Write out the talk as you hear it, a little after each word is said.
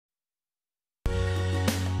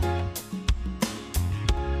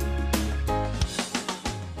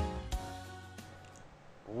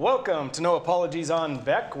Welcome to No Apologies on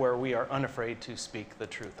Beck, where we are unafraid to speak the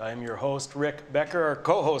truth. I am your host, Rick Becker, our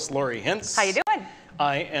co-host, Lori Hintz. How you doing?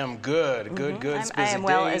 I am good, good. It's a busy I am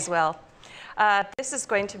well day. as well. This is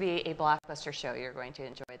going to be a blockbuster show. You're going to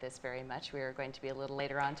enjoy this very much. We are going to be a little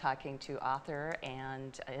later on talking to author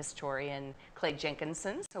and historian Clay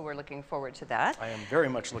Jenkinson, so we're looking forward to that. I am very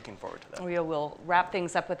much looking forward to that. We will wrap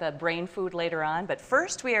things up with a brain food later on, but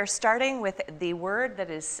first we are starting with the word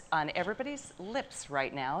that is on everybody's lips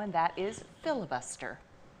right now, and that is filibuster.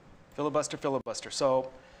 Filibuster, filibuster.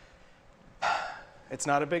 So it's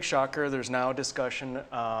not a big shocker. There's now discussion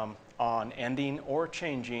on ending or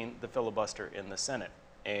changing the filibuster in the Senate.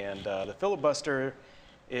 And the filibuster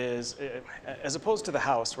is, as opposed to the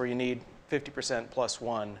House where you need 50% plus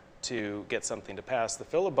one to get something to pass, the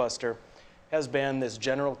filibuster has been this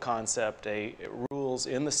general concept, rules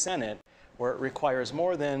in the Senate where it requires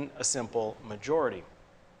more than a simple majority.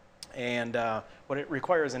 And what it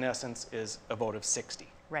requires in essence is a vote of 60.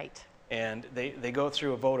 Right. And they go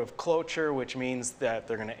through a vote of cloture, which means that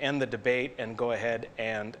they're going to end the debate and go ahead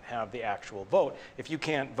and have the actual vote. If you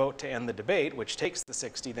can't vote to end the debate, which takes the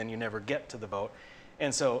 60, then you never get to the vote.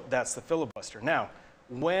 And so that's the filibuster. Now,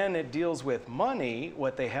 when it deals with money,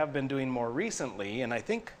 what they have been doing more recently, and I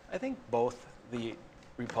think both the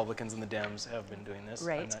Republicans and the Dems have been doing this,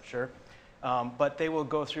 right. I'm not sure, but they will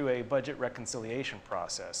go through a budget reconciliation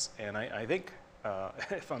process. And I think,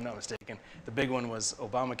 if I'm not mistaken, the big one was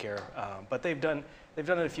Obamacare, but they've done it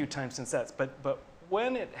a few times since that. But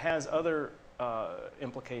when it has other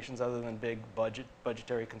implications other than big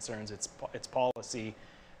budgetary concerns, it's policy.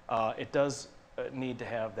 It does need to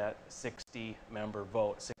have that 60-member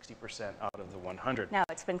vote, 60% out of the 100. Now,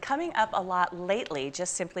 it's been coming up a lot lately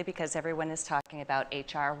just simply because everyone is talking about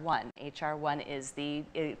H.R. 1. H.R. 1 is the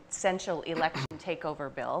essential election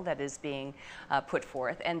takeover bill that is being put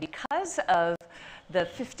forth. And because of the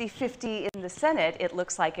 50-50 in the Senate, it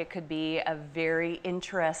looks like it could be a very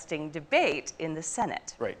interesting debate in the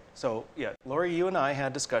Senate. Right. So, yeah, Lori, you and I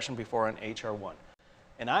had discussion before on H.R. 1.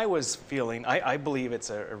 And I was feeling, I believe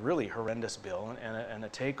it's a really horrendous bill and a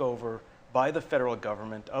takeover by the federal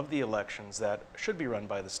government of the elections that should be run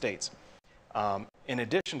by the states. In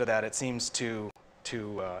addition to that, it seems to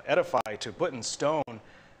edify, to put in stone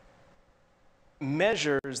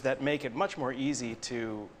measures that make it much more easy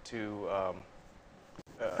to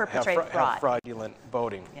perpetrate have fraudulent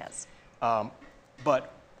voting. Yes.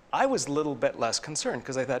 But I was a little bit less concerned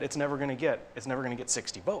because I thought it's never going to get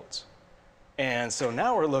 60 votes. And so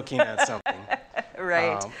now we're looking at something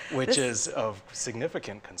right. Which is of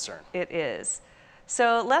significant concern. It is.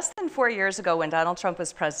 So less than 4 years ago when Donald Trump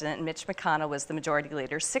was president and Mitch McConnell was the majority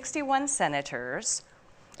leader, 61 senators,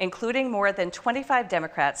 including more than 25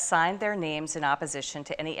 Democrats, signed their names in opposition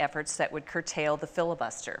to any efforts that would curtail the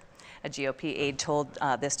filibuster. A GOP aide told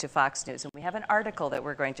this to Fox News, and we have an article that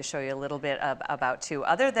we're going to show you a little bit about too.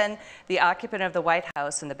 Other than the occupant of the White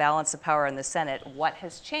House and the balance of power in the Senate, what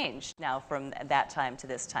has changed now from that time to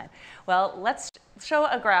this time? Well, let's show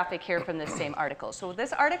a graphic here from this same article. So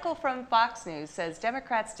this article from Fox News says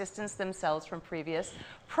Democrats distance themselves from previous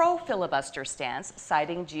pro-filibuster stance,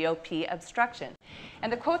 citing GOP obstruction.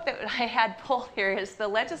 And the quote that I had pulled here is, the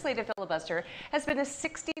legislative filibuster has been a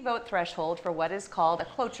 60-vote threshold for what is called a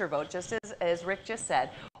cloture vote, just as Rick just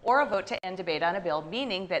said, or a vote to end debate on a bill,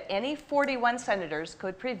 meaning that any 41 senators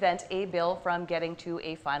could prevent a bill from getting to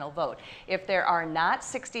a final vote. If there are not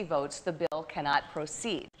 60 votes, the bill cannot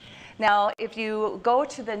proceed. Now, if you go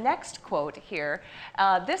to the next quote here,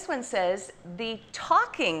 this one says, the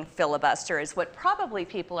talking filibuster is what probably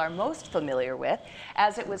people are most familiar with,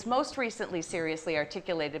 as it was most recently seriously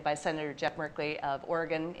articulated by Senator Jeff Merkley of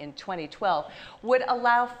Oregon in 2012, would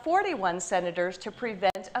allow 41 senators to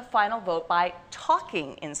prevent a final vote by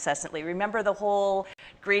talking incessantly. Remember the whole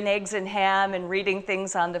green eggs and ham and reading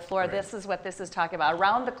things on the floor? Right. This is what this is talking about,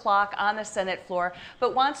 around the clock on the Senate floor.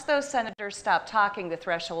 But once those senators stop talking, the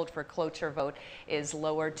threshold for cloture vote is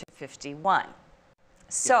lowered to 51.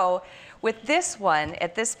 So with this one,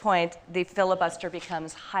 at this point, the filibuster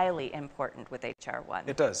becomes highly important with H.R. 1.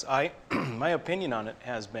 It does. My opinion on it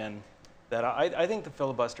has been that I think the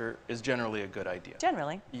filibuster is generally a good idea.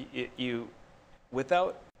 Generally.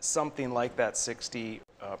 Without something like that 60%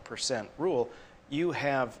 rule, you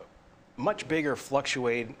have much bigger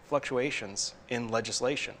fluctuations in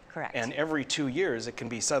legislation. Correct. And every 2 years, it can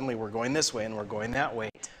be suddenly we're going this way and we're going that way.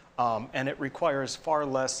 And it requires far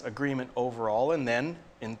less agreement overall. And then,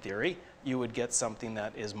 in theory, you would get something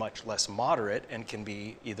that is much less moderate and can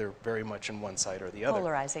be either very much in one side or the other.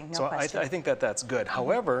 Polarizing, no so question. I think that that's good.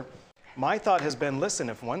 However, my thought has been, listen,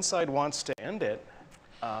 if one side wants to end it,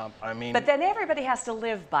 I mean, but then everybody has to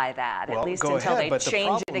live by that, well, at least go until ahead, they but the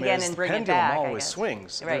change it problem again is and bring the it back. pendulum I always guess.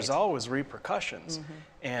 swings. Right. There's always repercussions,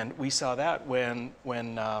 and we saw that when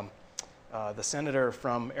the senator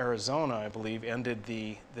from Arizona, I believe, ended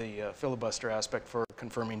the filibuster aspect for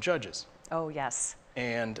confirming judges. Oh yes.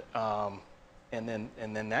 And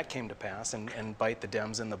then that came to pass and bite the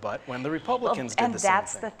Dems in the butt when the Republicans did the same thing. And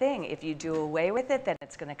that's the thing. If you do away with it, then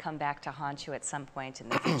it's going to come back to haunt you at some point in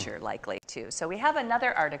the future, likely too. So we have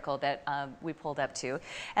another article that we pulled up too,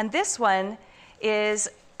 and this one is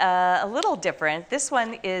a little different. This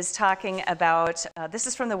one is talking about, this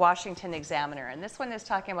is from the Washington Examiner, and this one is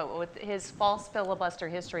talking about with his false filibuster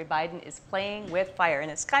history, Biden is playing with fire. And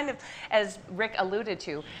it's kind of, as Rick alluded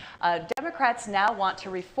to, Democrats now want to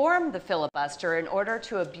reform the filibuster in order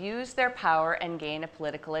to abuse their power and gain a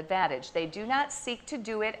political advantage. They do not seek to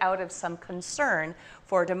do it out of some concern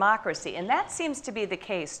for democracy. And that seems to be the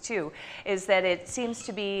case too, is that it seems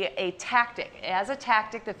to be a tactic. As a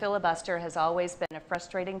tactic, the filibuster has always been a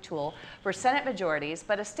frustrating tool for Senate majorities,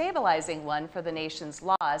 but a stabilizing one for the nation's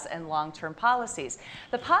laws and long-term policies.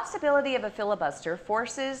 The possibility of a filibuster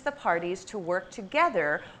forces the parties to work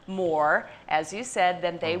together more, as you said,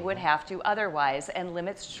 than they would have to otherwise, and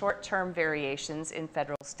limits short-term variations in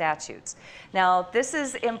federal statutes. Now, this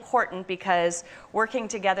is important because working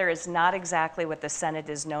together is not exactly what the Senate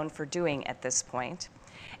is known for doing at this point.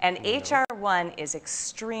 And H.R. 1 is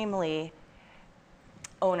extremely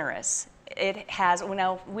onerous. It has,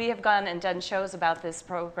 now we have gone and done shows about this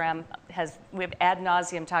program, we've ad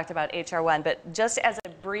nauseum talked about H.R. 1, but just as a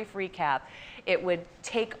brief recap, it would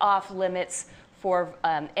take off limits for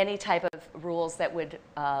any type of rules that would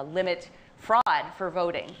limit fraud for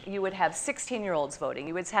voting. You would have 16-year-olds voting.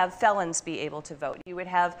 You would have felons be able to vote. You would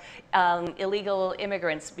have illegal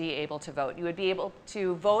immigrants be able to vote. You would be able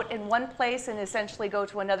to vote in one place and essentially go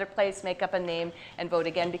to another place, make up a name, and vote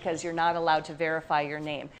again because you're not allowed to verify your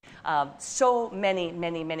name. So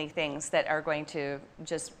many things that are going to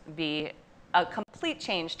just be a complete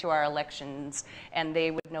change to our elections, and they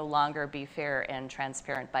would no longer be fair and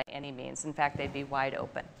transparent by any means. In fact, they'd be wide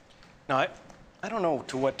open. Now, I don't know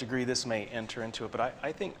to what degree this may enter into it, but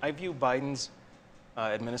I think I view Biden's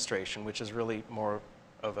administration, which is really more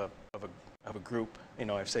of a group. You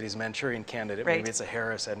know, I've said he's a Manchurian candidate. Right. Maybe it's a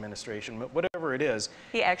Harris administration, but whatever it is,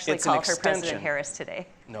 He actually it's an called her President extension. Harris today.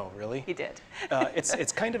 No, really? He did.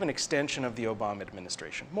 It's kind of an extension of the Obama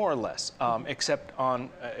administration, more or less, except on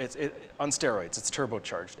on steroids. It's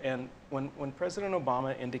turbocharged. And when President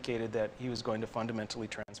Obama indicated that he was going to fundamentally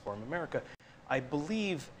transform America, I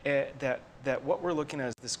believe that what we're looking at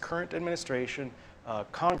is this current administration,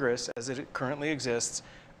 Congress as it currently exists,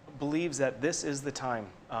 believes that this is the time.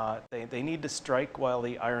 They need to strike while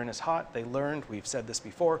the iron is hot. They learned, we've said this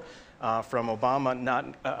before, from Obama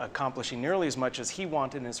not accomplishing nearly as much as he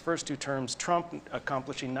wanted in his first 2 terms, Trump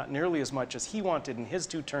accomplishing not nearly as much as he wanted in his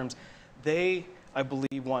 2 terms. They, I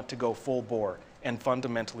believe, want to go full bore and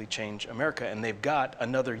fundamentally change America. And they've got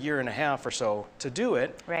another 1.5 years or so to do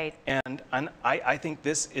it. Right. And I think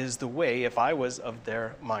this is the way, if I was of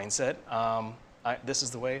their mindset, this is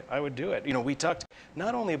the way I would do it. You know, we talked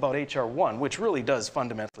not only about H.R. 1, which really does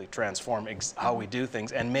fundamentally transform how we do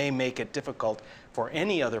things and may make it difficult for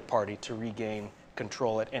any other party to regain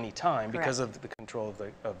control at any time because of the control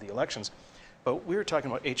of the elections. But we were talking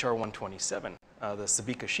about H.R. 127, the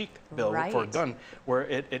Sabika Sheik bill for a gun, where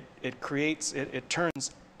it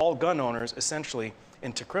turns all gun owners essentially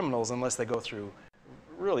into criminals unless they go through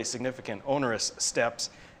really significant onerous steps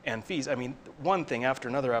and fees. I mean, one thing after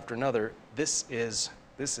another, this is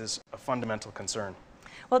a fundamental concern.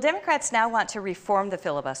 Well, Democrats now want to reform the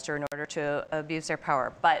filibuster in order to abuse their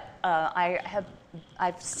power, but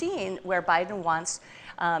I've seen where Biden wants,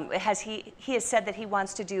 he has said that he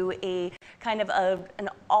wants to do a kind of an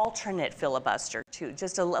alternate filibuster too,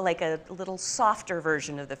 just like a little softer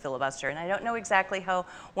version of the filibuster. And I don't know exactly how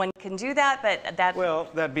one can do that, but that... Well,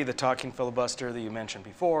 that'd be the talking filibuster that you mentioned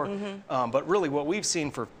before. But really what we've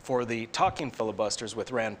seen for the talking filibusters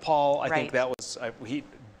with Rand Paul, I think that was,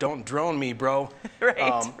 don't drone me, bro.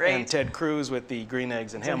 Right. And Ted Cruz with the green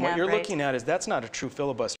eggs and ham. What you're looking at is that's not a true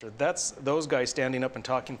filibuster. That's those guys standing up and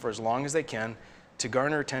talking for as long as they can to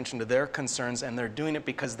garner attention to their concerns, and they're doing it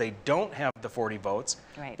because they don't have the 40 votes.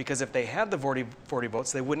 Right. Because if they had the 40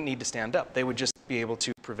 votes, they wouldn't need to stand up. They would just be able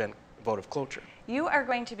to prevent vote of cloture. You are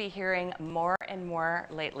going to be hearing more and more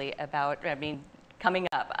lately about, coming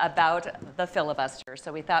up about the filibuster.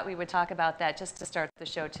 So we thought we would talk about that just to start the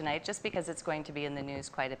show tonight, just because it's going to be in the news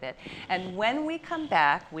quite a bit. And when we come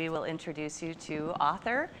back, we will introduce you to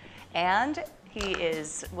author, and he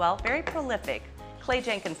is, well, very prolific, Clay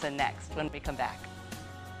Jenkinson next when we come back.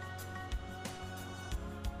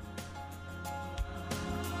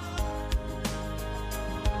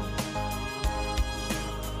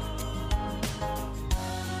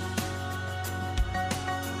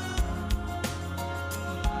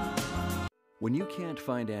 When you can't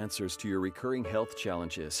find answers to your recurring health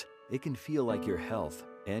challenges, it can feel like your health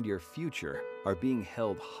and your future are being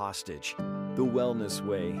held hostage. The Wellness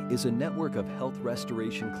Way is a network of health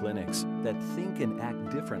restoration clinics that think and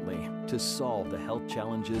act differently to solve the health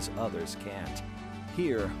challenges others can't.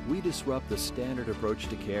 Here, we disrupt the standard approach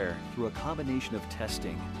to care through a combination of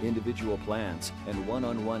testing, individual plans, and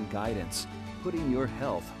one-on-one guidance, putting your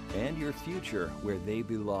health and your future where they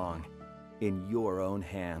belong, in your own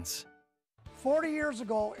hands. 40 years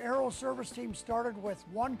ago, Aero Service Team started with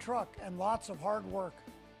one truck and lots of hard work.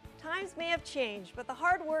 Times may have changed, but the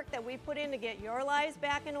hard work that we put in to get your lives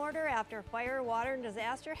back in order after fire, water, and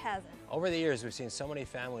disaster hasn't. Over the years, we've seen so many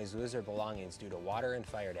families lose their belongings due to water and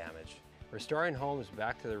fire damage. Restoring homes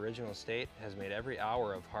back to the original state has made every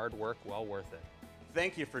hour of hard work well worth it.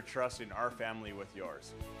 Thank you for trusting our family with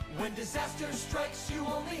yours. When disaster strikes, you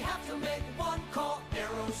only have to make one call.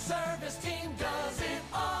 Aero Service Team does it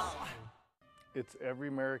all. It's every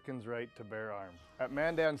American's right to bear arms. At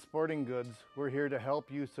Mandan Sporting Goods, we're here to help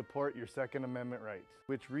you support your Second Amendment rights,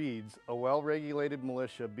 which reads, a well-regulated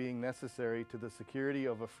militia being necessary to the security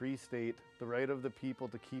of a free state, the right of the people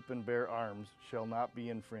to keep and bear arms shall not be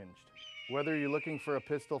infringed. Whether you're looking for a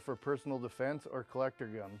pistol for personal defense or collector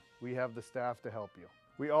gun, we have the staff to help you.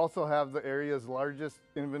 We also have the area's largest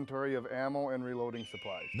inventory of ammo and reloading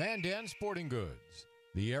supplies. Mandan Sporting Goods,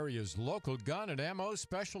 the area's local gun and ammo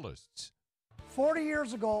specialists. 40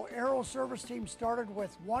 years ago, Aero Service Team started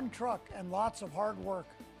with one truck and lots of hard work.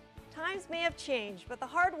 Times may have changed, but the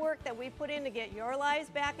hard work that we put in to get your lives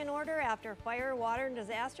back in order after fire, water, and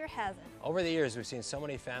disaster hasn't. Over the years, we've seen so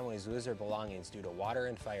many families lose their belongings due to water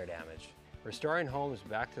and fire damage. Restoring homes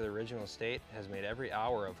back to the original state has made every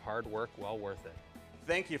hour of hard work well worth it.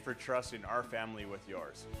 Thank you for trusting our family with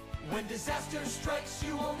yours. When disaster strikes,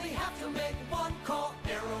 you only have to make one call.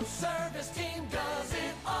 Aero Service Team does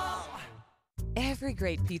it all. Every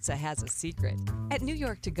great pizza has a secret. At New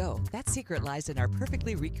York To Go, that secret lies in our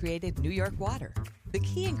perfectly recreated New York water, the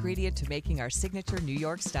key ingredient to making our signature New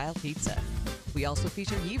York-style pizza. We also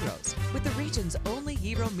feature gyros, with the region's only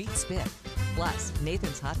gyro meat spit, plus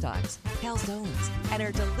Nathan's hot dogs, calzones, and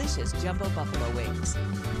our delicious jumbo buffalo wings.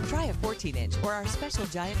 Try a 14-inch or our special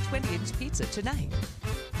giant 20-inch pizza tonight.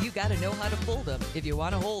 You gotta know how to fold them if you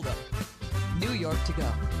want to hold them. New York To Go,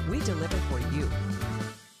 we deliver for you.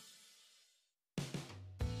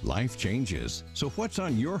 Life changes, so what's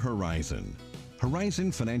on your horizon?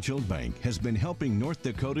 Horizon Financial Bank has been helping North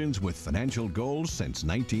Dakotans with financial goals since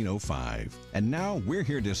 1905. And now we're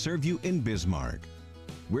here to serve you in Bismarck.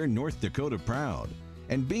 We're North Dakota proud,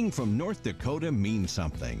 and being from North Dakota means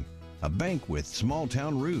something. A bank with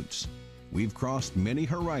small-town roots. We've crossed many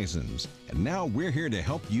horizons, and now we're here to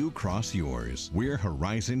help you cross yours. We're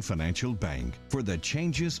Horizon Financial Bank for the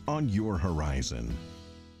changes on your horizon.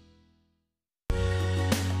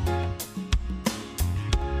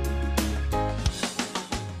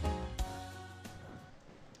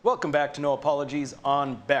 Welcome back to No Apologies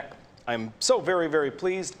on Beck. I'm so very, very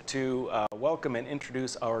pleased to welcome and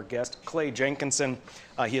introduce our guest, Clay Jenkinson.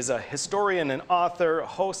 He is a historian and author,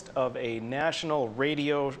 host of a national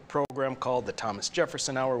radio program called the Thomas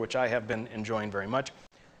Jefferson Hour, which I have been enjoying very much,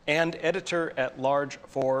 and editor-at-large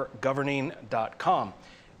for governing.com.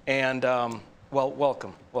 And, well,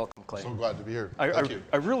 welcome, Clay. So glad to be here. Thank you.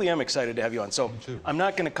 I really am excited to have you on. So I'm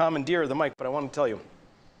not going to commandeer the mic, but I want to tell you,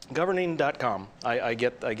 governing.com, I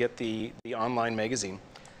get the online magazine,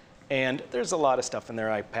 and there's a lot of stuff in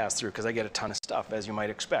there I pass through because I get a ton of stuff, as you might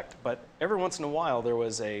expect. But every once in a while, there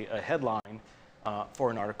was a headline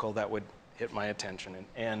for an article that would hit my attention,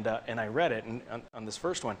 and I read it. And on this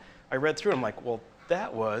first one, I read through, and I'm like, well,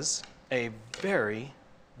 that was a very,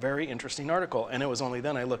 very interesting article. And it was only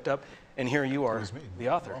then I looked up, and here you are, the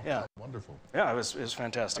author. Wow, yeah, wonderful. Yeah, it was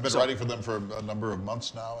fantastic. I've been writing for them for a number of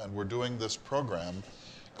months now, and we're doing this program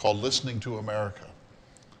called Listening to America.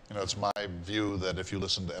 You know, it's my view that if you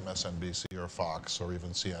listen to MSNBC or Fox or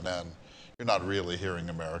even CNN, you're not really hearing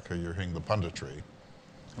America, you're hearing the punditry.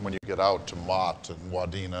 And when you get out to Mott and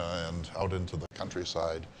Wadena and out into the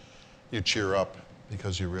countryside, you cheer up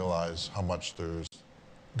because you realize how much there's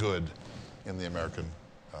good in the American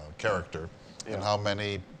character, and how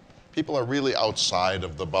many people are really outside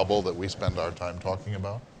of the bubble that we spend our time talking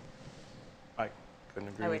about. I couldn't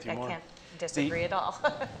agree with you more. I can't disagree at all.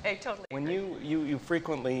 I totally When agree. you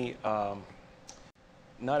frequently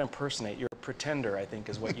not impersonate, you're a pretender, I think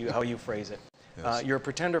is what how you phrase it. Yes. You're a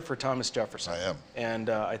pretender for Thomas Jefferson. I am. And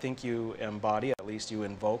I think you embody, at least you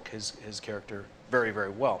invoke his character very, very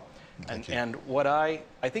well. Thank you. And what I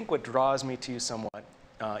think what draws me to you somewhat,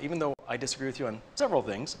 even though I disagree with you on several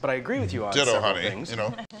things, but I agree with you on Ditto, several honey, things. you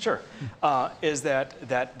know. Sure. Is that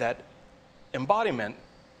embodiment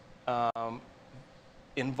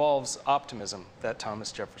involves optimism that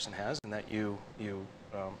Thomas Jefferson has and that you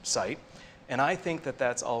cite. And I think that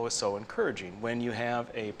that's always so encouraging when you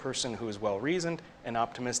have a person who is well-reasoned and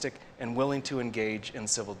optimistic and willing to engage in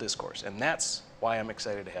civil discourse. And that's why I'm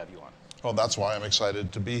excited to have you on. Well, that's why I'm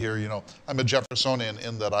excited to be here. You know, I'm a Jeffersonian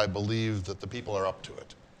in that I believe that the people are up to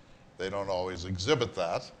it. They don't always exhibit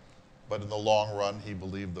that, but in the long run, he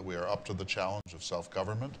believed that we are up to the challenge of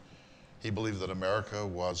self-government. He believed that America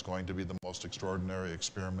was going to be the most extraordinary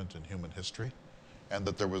experiment in human history, and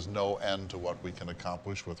that there was no end to what we can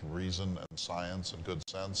accomplish with reason and science and good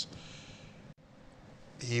sense.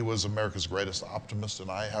 He was America's greatest optimist, and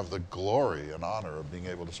I have the glory and honor of being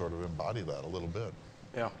able to sort of embody that a little bit.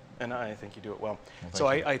 Yeah, and I think you do it well. So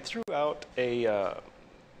I threw out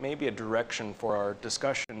maybe a direction for our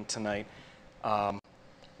discussion tonight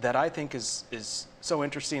that I think is so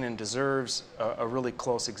interesting and deserves a really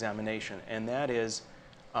close examination, and that is,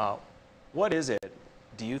 what is it,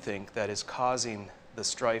 do you think, that is causing the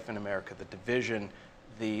strife in America, the division,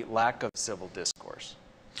 the lack of civil discourse?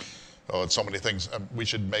 Oh, it's so many things. We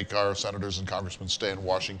should make our senators and congressmen stay in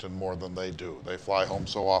Washington more than they do. They fly home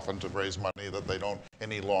so often to raise money that they don't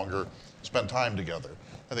any longer spend time together.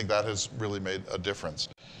 I think that has really made a difference.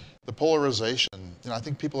 The polarization, you know, I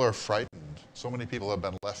think people are frightened. So many people have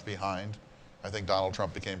been left behind. I think Donald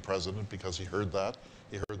Trump became president because he heard that.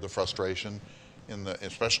 He heard the frustration,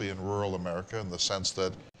 especially in rural America, in the sense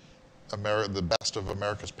that the best of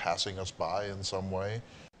America is passing us by in some way.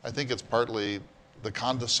 I think it's partly the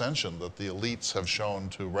condescension that the elites have shown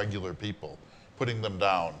to regular people, putting them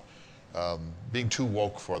down, being too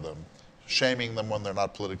woke for them, shaming them when they're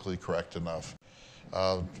not politically correct enough,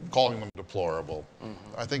 calling them deplorable.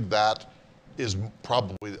 I think that is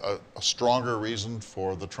probably a stronger reason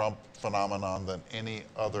for the Trump phenomenon than any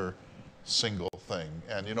other single thing.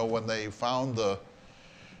 And you know, when they found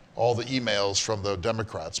all the emails from the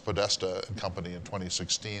Democrats, Podesta and company in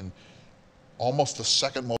 2016, almost the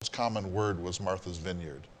second most common word was Martha's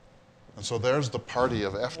Vineyard. And so there's the party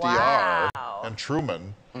of FDR and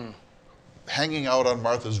Truman hanging out on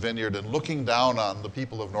Martha's Vineyard and looking down on the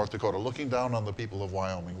people of North Dakota, looking down on the people of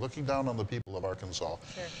Wyoming, looking down on the people of Arkansas.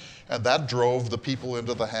 Sure. And that drove the people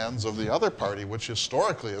into the hands of the other party, which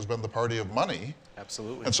historically has been the party of money.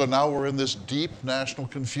 Absolutely. And so now we're in this deep national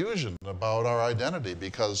confusion about our identity,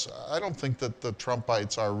 because I don't think that the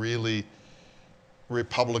Trumpites are really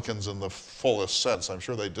Republicans in the fullest sense. I'm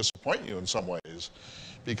sure they disappoint you in some ways,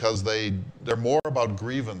 because they're more about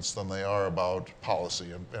grievance than they are about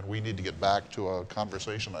policy, and we need to get back to a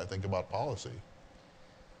conversation, I think, about policy.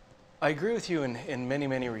 I agree with you in many,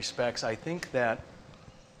 many respects. I think that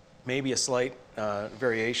maybe a slight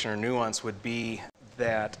variation or nuance would be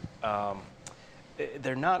that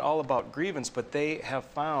they're not all about grievance, but they have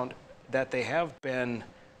found that they have been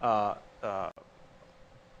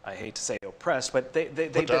I hate to say oppressed, but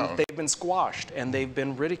they've been squashed and they've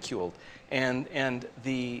been ridiculed, and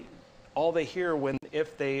all they hear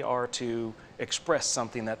if they are to express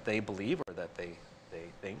something that they believe or that they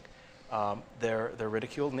think, they're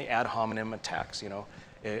ridiculed, and the ad hominem attacks. You know,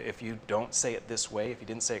 if you don't say it this way, if you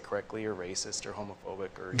didn't say it correctly, you're racist or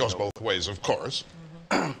homophobic, or goes both ways, of course.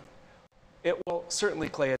 Well, certainly,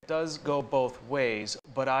 Clay, it does go both ways,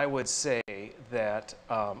 but I would say that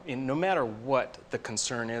no matter what the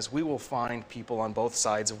concern is, we will find people on both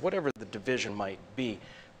sides of whatever the division might be.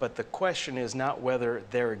 But the question is not whether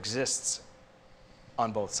there exists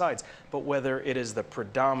on both sides, but whether it is the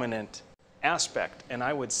predominant aspect. And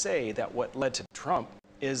I would say that what led to Trump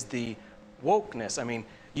is the wokeness. I mean,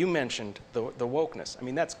 you mentioned the wokeness. I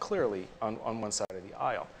mean, that's clearly on one side of the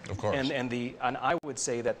aisle. Of course. And I would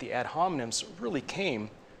say that the ad hominems really came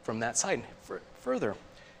from that side. Further,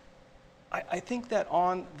 I think that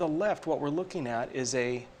on the left, what we're looking at is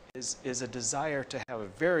a desire to have a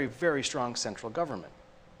very, very strong central government.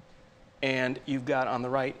 And you've got on the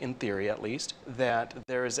right, in theory at least, that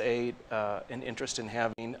there is an interest in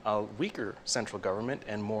having a weaker central government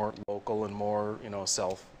and more local and more,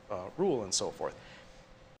 self-rule and so forth.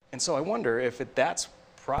 And so I wonder if that's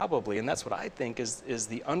probably, and that's what I think is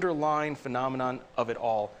the underlying phenomenon of it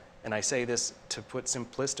all, and I say this to put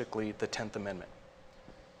simplistically, the 10th Amendment.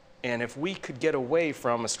 And if we could get away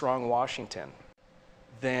from a strong Washington,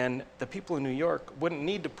 then the people in New York wouldn't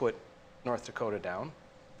need to put North Dakota down,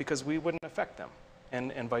 because we wouldn't affect them,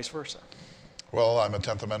 and vice versa. Well, I'm a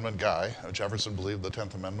 10th Amendment guy. Jefferson believed the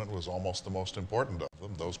 10th Amendment was almost the most important of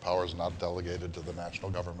them. Those powers not delegated to the national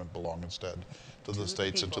government belong instead to the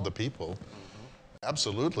states and to the people.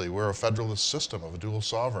 Absolutely. We're a federalist system of a dual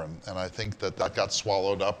sovereign, and I think that got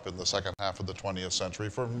swallowed up in the second half of the 20th century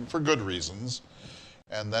for good reasons.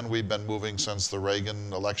 And then we've been moving since the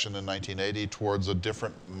Reagan election in 1980 towards a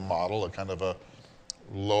different model, a kind of a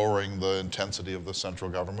lowering the intensity of the central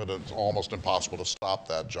government. It's almost impossible to stop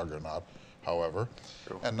that juggernaut, however.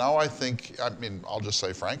 True. And now I think, I mean, I'll just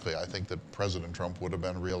say frankly, I think that President Trump would have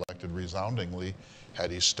been reelected resoundingly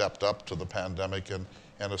had he stepped up to the pandemic and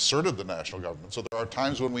asserted the national government. So there are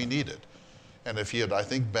times when we need it. And if he had, I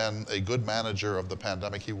think, been a good manager of the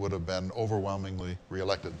pandemic, he would have been overwhelmingly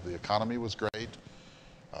reelected. The economy was great.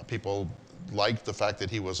 People liked the fact that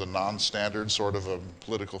he was a non-standard sort of a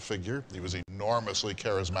political figure. He was enormously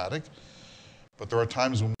charismatic. But there are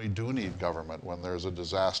times when we do need government, when there's a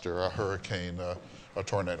disaster, a hurricane, a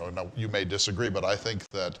tornado. Now, you may disagree, but I think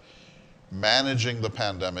that managing the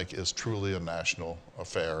pandemic is truly a national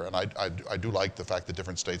affair. And I do like the fact that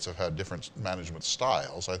different states have had different management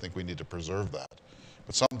styles. I think we need to preserve that.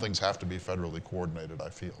 But some things have to be federally coordinated, I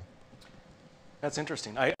feel. That's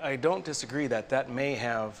interesting. I don't disagree that may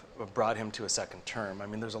have brought him to a second term. I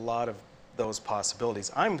mean, there's a lot of those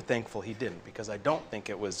possibilities. I'm thankful he didn't, because I don't think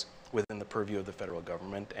it was within the purview of the federal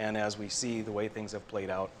government. And as we see the way things have played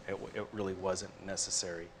out, it really wasn't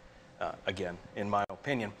necessary, again, in my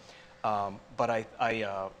opinion. But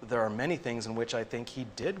there are many things in which I think he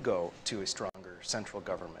did go to a stronger central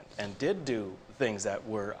government and did do things that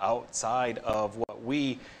were outside of what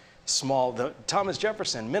we Thomas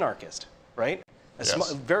Jefferson, minarchist, right?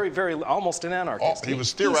 Yes. Very, very, almost an anarchist. He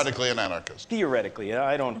was theoretically an anarchist. Theoretically,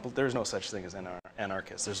 there's no such thing as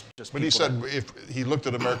anarchist. There's just But he said, if he looked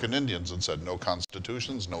at American Indians and said, no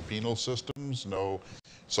constitutions, no penal systems, no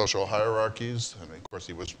social hierarchies. And of course,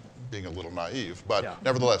 he was being a little naive. But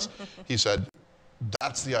nevertheless, he said,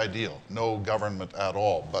 that's the ideal, no government at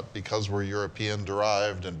all. But because we're European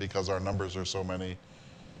derived and because our numbers are so many,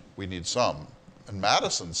 we need some. And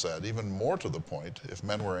Madison said, even more to the point, if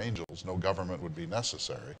men were angels, no government would be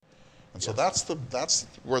necessary. And so that's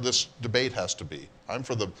where this debate has to be. I'm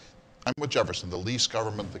with Jefferson, the least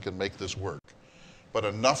government that can make this work, but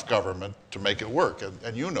enough government to make it work.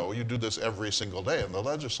 And you know, you do this every single day in the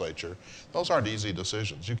legislature. Those aren't easy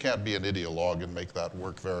decisions. You can't be an ideologue and make that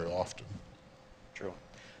work very often. True.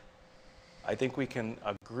 I think we can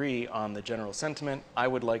agree on the general sentiment. I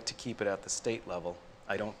would like to keep it at the state level.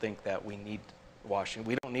 I don't think that we need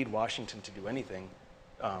we don't need Washington to do anything,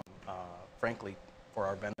 frankly, for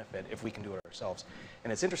our benefit if we can do it ourselves.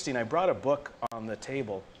 And it's interesting, I brought a book on the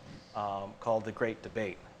table called The Great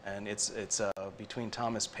Debate, and it's between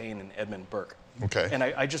Thomas Paine and Edmund Burke. Okay. And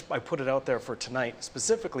I put it out there for tonight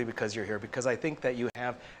specifically because you're here, because I think that you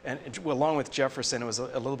have, and along with Jefferson, it was a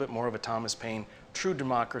little bit more of a Thomas Paine, true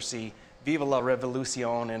democracy, Vive la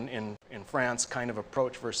Revolution in France kind of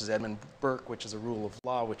approach versus Edmund Burke, which is a rule of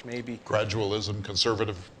law, which may be gradualism,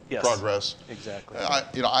 conservative progress. Exactly.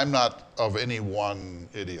 I'm not of any one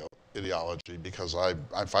ideology because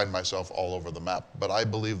I find myself all over the map. But I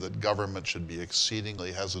believe that government should be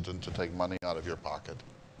exceedingly hesitant to take money out of your pocket.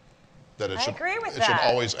 That it should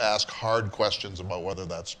always ask hard questions about whether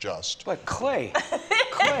that's just. But Clay,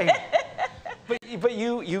 but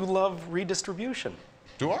you love redistribution.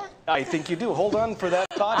 Do I? I think you do. Hold on for that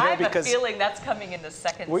thought here, because I have a feeling that's coming in the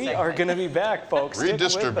second segment. We are going to be back, folks.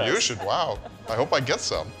 Redistribution, wow. I hope I get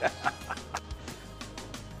some.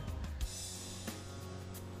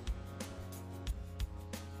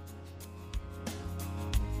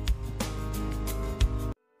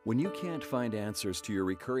 When you can't find answers to your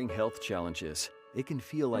recurring health challenges, it can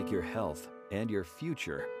feel like your health and your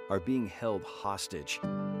future are being held hostage.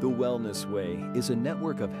 The Wellness Way is a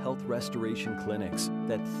network of health restoration clinics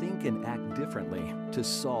that think and act differently to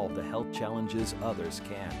solve the health challenges others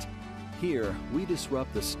can't. Here, we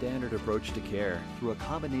disrupt the standard approach to care through a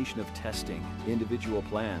combination of testing, individual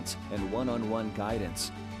plans, and one-on-one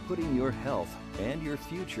guidance, putting your health and your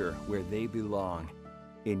future where they belong,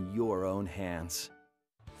 in your own hands.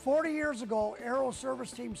 40 years ago, Aero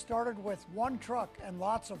Service Team started with one truck and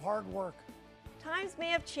lots of hard work. Times may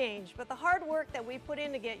have changed, but the hard work that we put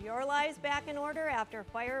in to get your lives back in order after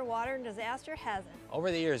fire, water, and disaster hasn't. Over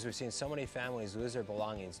the years, we've seen so many families lose their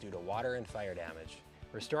belongings due to water and fire damage.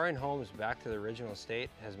 Restoring homes back to the original state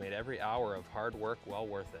has made every hour of hard work well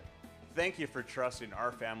worth it. Thank you for trusting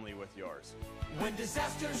our family with yours. When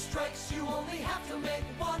disaster strikes, you only have to make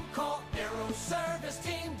one call. Aero Service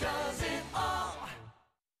Team does it all.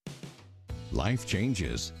 Life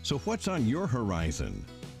changes, so what's on your horizon?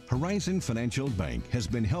 Horizon Financial Bank has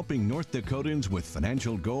been helping North Dakotans with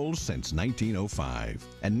financial goals since 1905.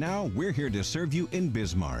 And now we're here to serve you in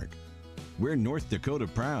Bismarck. We're North Dakota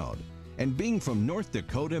proud, and being from North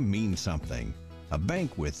Dakota means something. A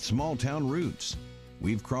bank with small town roots.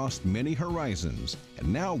 We've crossed many horizons,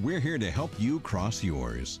 and now we're here to help you cross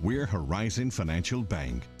yours. We're Horizon Financial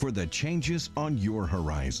Bank for the changes on your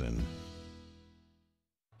horizon.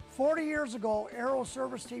 40 years ago, Aero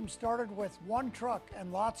Service Team started with one truck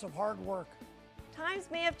and lots of hard work. Times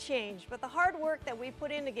may have changed, but the hard work that we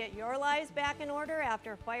put in to get your lives back in order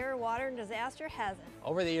after fire, water, and disaster hasn't.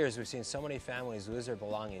 Over the years, we've seen so many families lose their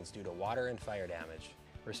belongings due to water and fire damage.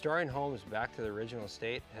 Restoring homes back to the original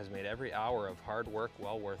state has made every hour of hard work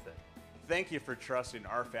well worth it. Thank you for trusting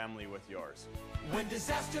our family with yours. When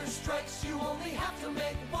disaster strikes, you only have to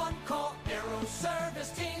make one call. Aero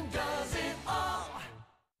Service Team does it all.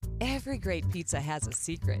 Every great pizza has a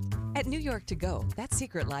secret. At New York To Go, that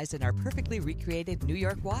secret lies in our perfectly recreated New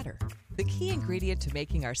York water, the key ingredient to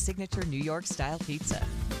making our signature New York-style pizza.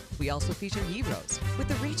 We also feature gyros, with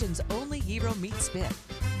the region's only gyro meat spit,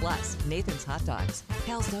 plus Nathan's hot dogs,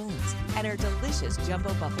 calzones, and our delicious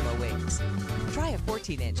jumbo buffalo wings. Try a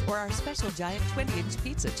 14-inch or our special giant 20-inch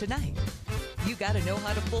pizza tonight. You gotta know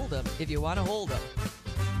how to fold them if you want to hold them.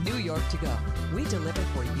 New York To Go, we deliver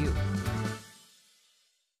for you.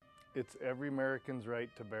 It's every American's right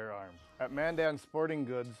to bear arms. At Mandan Sporting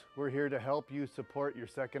Goods, we're here to help you support your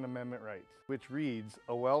Second Amendment rights, which reads,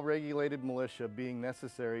 a well-regulated militia being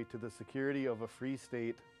necessary to the security of a free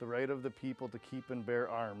state, the right of the people to keep and bear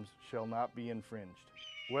arms shall not be infringed.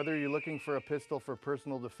 Whether you're looking for a pistol for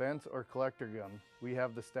personal defense or collector gun, we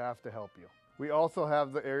have the staff to help you. We also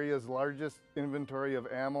have the area's largest inventory of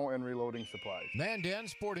ammo and reloading supplies. Mandan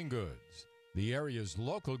Sporting Goods, the area's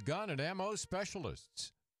local gun and ammo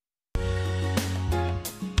specialists.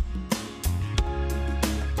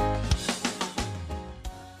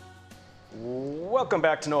 Welcome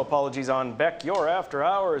back to No Apologies on Beck, your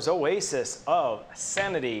after-hours oasis of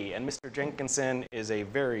sanity. And Mr. Jenkinson is a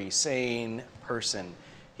very sane person.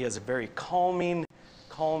 He has a very calming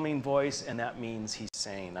voice, and that means he's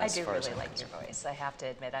sane. I do really like your voice. I have to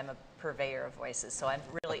admit, I'm a purveyor of voices, so I'm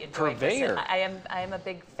really enjoying this. I am a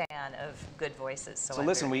big fan of good voices. So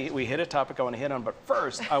listen, we hit a topic I want to hit on, but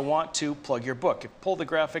first I want to plug your book. Pull the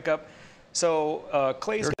graphic up. So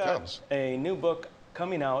Clay's got a new book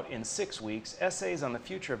coming out in 6 weeks, Essays on the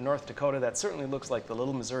Future of North Dakota. That certainly looks like the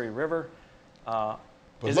Little Missouri River. But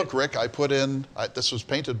look, Rick, I put in, this was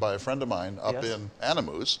painted by a friend of mine up in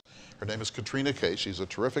Animus. Her name is Katrina Kay. She's a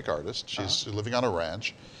terrific artist. She's living on a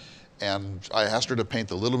ranch. And I asked her to paint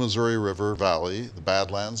the Little Missouri River Valley, the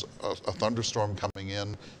Badlands, a thunderstorm coming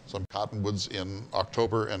in, some cottonwoods in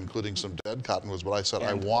October, including some dead cottonwoods. But I said,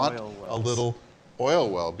 I want a little oil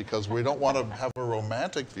well, because we don't want to have a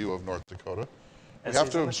romantic view of North Dakota. We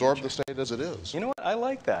have to absorb the state as it is. You know what? I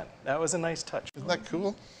like that. That was a nice touch. Isn't that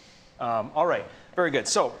cool? All right. Very good.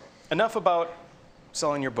 So enough about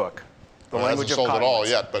selling your book. The language of sold it all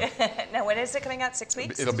yet, but now when is it coming out? 6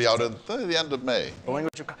 weeks? It'll be out at the end of May. The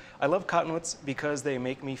language of I love cottonwoods because they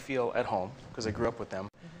make me feel at home because I grew up with them.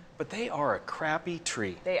 But they are a crappy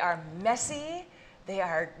tree. They are messy.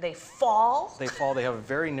 They fall. They fall. They have a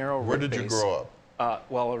very narrow root base. Where did you grow up?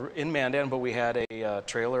 Well, in Mandan, but we had a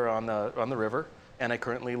trailer on the river. And I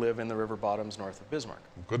currently live in the river bottoms north of Bismarck.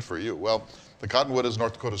 Good for you. Well, the cottonwood is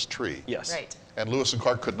North Dakota's tree. Yes. Right. And Lewis and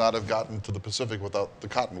Clark could not have gotten to the Pacific without the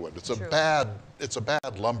cottonwood. It's a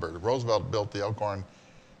bad lumber. Roosevelt built the Elkhorn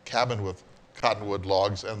cabin with cottonwood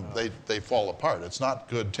logs, and they fall apart. It's not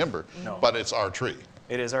good timber, but it's our tree.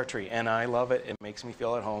 It is our tree, and I love it. It makes me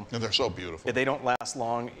feel at home. And they're so beautiful. They don't last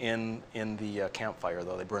long in the campfire,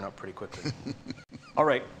 though. They burn up pretty quickly. All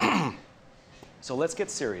right. So let's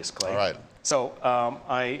get serious, Clay. All right. So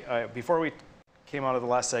before we came out of the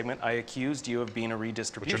last segment, I accused you of being a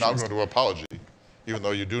redistributionist. But you're not going to apology, even though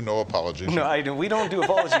you do know apologies. No, we don't do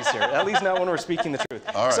apologies here, at least not when we're speaking the truth.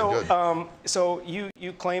 All right, good. So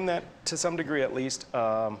you claim that, to some degree at least,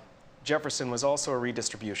 Jefferson was also a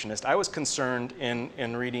redistributionist. I was concerned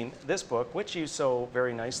in reading this book, which you so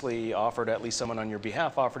very nicely offered, at least someone on your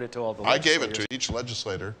behalf offered it to all the legislators. I gave it to each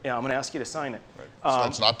legislator. Yeah, I'm going to ask you to sign it. Right. So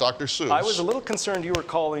that's not Dr. Seuss. I was a little concerned you were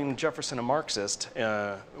calling Jefferson a Marxist,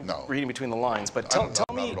 reading between the lines. But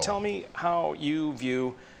tell me how you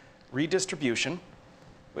view redistribution.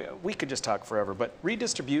 We could just talk forever, but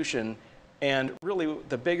redistribution, and really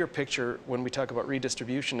the bigger picture when we talk about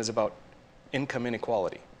redistribution is about income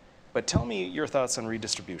inequality. But tell me your thoughts on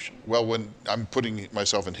redistribution. Well, when I'm putting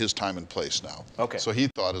myself in his time and place now. Okay. So he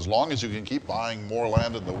thought as long as you can keep buying more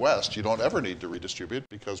land in the West, you don't ever need to redistribute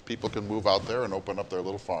because people can move out there and open up their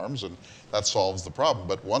little farms, and that solves the problem.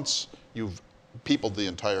 But once you've peopled the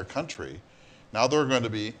entire country, now there are going to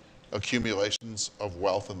be accumulations of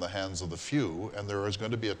wealth in the hands of the few, and there is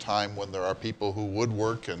going to be a time when there are people who would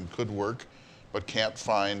work and could work but can't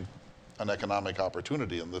find an economic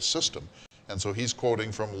opportunity in this system. And so he's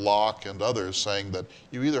quoting from Locke and others saying that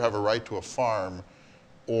you either have a right to a farm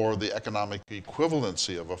or the economic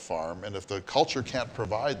equivalency of a farm, and if the culture can't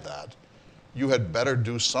provide that, you had better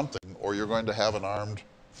do something, or you're going to have an armed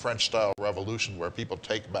French-style revolution where people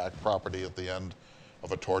take back property at the end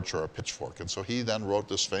of a torch or a pitchfork. And so he then wrote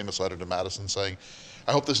this famous letter to Madison saying,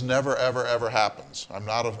 I hope this never, ever, ever happens. I'm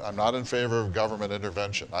not in favor of government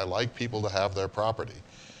intervention. I like people to have their property.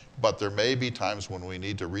 But there may be times when we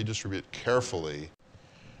need to redistribute carefully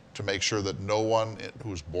to make sure that no one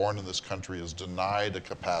who's born in this country is denied a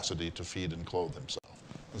capacity to feed and clothe himself.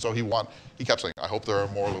 And so he kept saying, I hope there are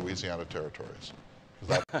more Louisiana territories.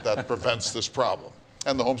 That prevents this problem.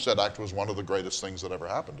 And the Homestead Act was one of the greatest things that ever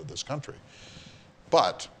happened to this country.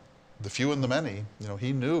 But the few and the many,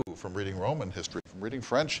 he knew from reading Roman history, from reading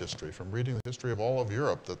French history, from reading the history of all of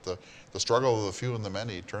Europe, that the struggle of the few and the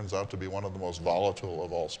many turns out to be one of the most volatile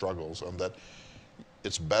of all struggles, and that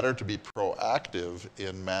it's better to be proactive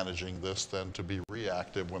in managing this than to be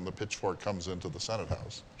reactive when the pitchfork comes into the Senate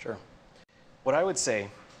House. Sure. What I would say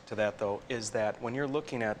to that, though, is that when you're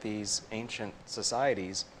looking at these ancient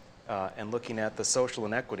societies and looking at the social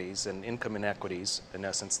inequities and income inequities, in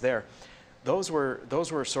essence, those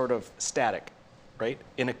were sort of static, right?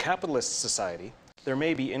 In a capitalist society, there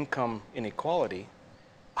may be income inequality.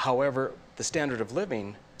 However, the standard of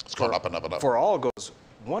living it's going up and up and up. For all goes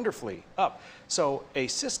wonderfully up. So a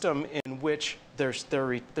system in which there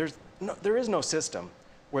is no system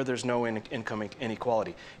where there's no income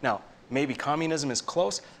inequality. Now, maybe communism is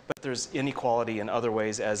close, but there's inequality in other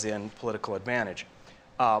ways, as in political advantage.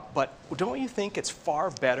 But don't you think it's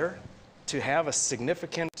far better to have a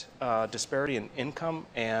significant disparity in income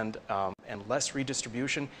and less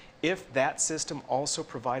redistribution if that system also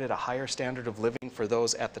provided a higher standard of living for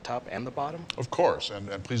those at the top and the bottom? Of course,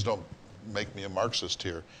 and please don't make me a Marxist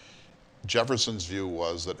here. Jefferson's view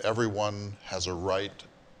was that everyone has a right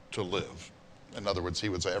to live. In other words, he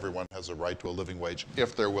would say everyone has a right to a living wage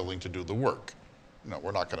if they're willing to do the work. No,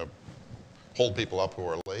 we're not going to hold people up who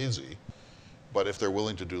are lazy, but if they're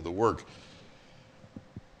willing to do the work.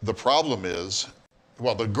 The problem is,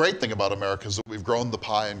 well, the great thing about America is that we've grown the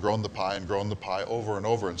pie and grown the pie and grown the pie over and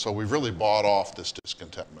over, and so we've really bought off this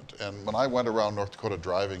discontentment. And when I went around North Dakota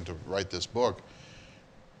driving to write this book,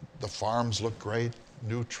 the farms look great,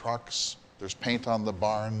 new trucks, there's paint on the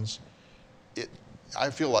barns. I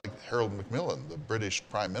feel like Harold Macmillan, the British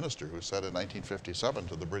Prime Minister, who said in 1957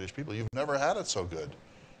 to the British people, you've never had it so good.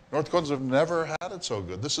 North Dakotans have never had it so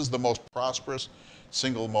good. This is the most prosperous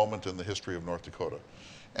single moment in the history of North Dakota.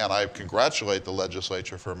 And I congratulate the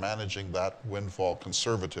legislature for managing that windfall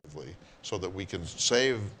conservatively so that we can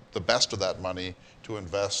save the best of that money to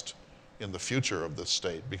invest in the future of this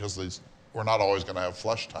state, because we're not always going to have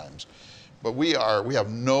flush times. But we have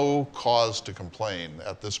no cause to complain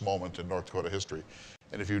at this moment in North Dakota history.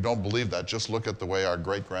 And if you don't believe that, just look at the way our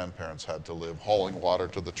great-grandparents had to live, hauling water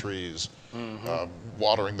to the trees,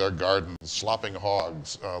 watering their gardens, slopping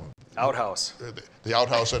hogs. Outhouse. The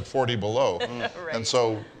outhouse at 40 below. Right. And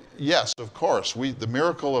so, yes, of course, the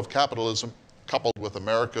miracle of capitalism coupled with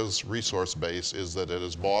America's resource base is that it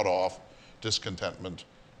has bought off discontentment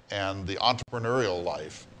and the entrepreneurial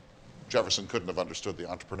life. Jefferson couldn't have understood the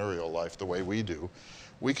entrepreneurial life the way we do.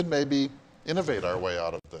 We can maybe innovate our way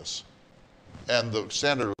out of this. And the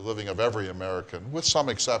standard of living of every American, with some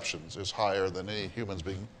exceptions, is higher than any human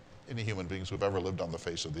beings who've ever lived on the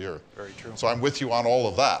face of the earth. Very true. So I'm with you on all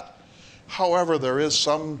of that. However, there is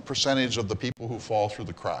some percentage of the people who fall through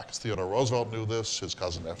the cracks. Theodore Roosevelt knew this, his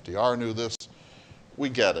cousin FDR knew this. We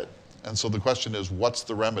get it. And so the question is, what's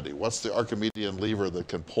the remedy? What's the Archimedean lever that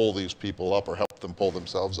can pull these people up or help them pull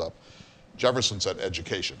themselves up? Jefferson said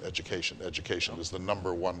education, education, education is the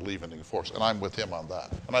 #1 leavening force, and I'm with him on that.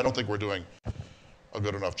 And I don't think we're doing a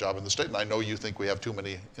good enough job in the state, and I know you think we have too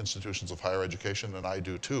many institutions of higher education, and I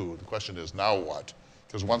do too. The question is, now what?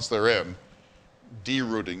 Because once they're in,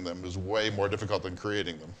 derooting them is way more difficult than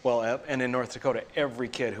creating them. Well, and in North Dakota, every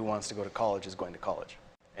kid who wants to go to college is going to college.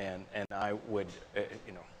 And I would,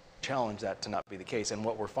 challenge that to not be the case. And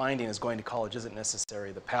what we're finding is going to college isn't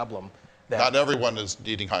necessarily the pablum that... Not everyone is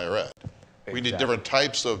needing higher ed. Exactly. We need different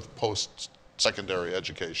types of post-secondary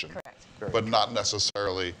education, Correct. but not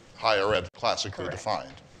necessarily higher ed classically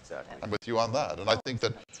defined. Exactly. I'm with you on that. And I think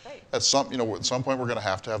that at some point we're going to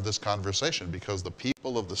have this conversation, because the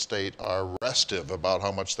people of the state are restive about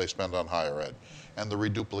how much they spend on higher ed and the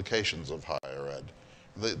reduplications of higher ed.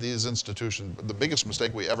 These institutions, the biggest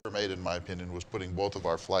mistake we ever made, in my opinion, was putting both of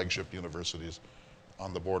our flagship universities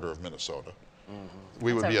on the border of Minnesota. Mm-hmm.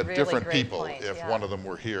 We would be a really different people if one of them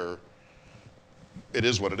were here. It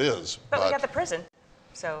is what it is. But we got the prison.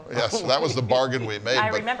 So Yes, that was the bargain we made.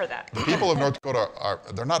 I but remember that. The people of North Dakota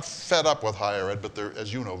they're not fed up with higher ed, but they're,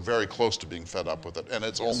 as you know, very close to being fed up with it, and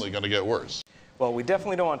it's only going to get worse. Well, we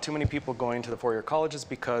definitely don't want too many people going to the four-year colleges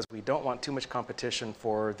because we don't want too much competition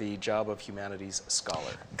for the job of humanities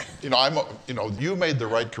scholar. You made the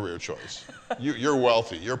right career choice. You're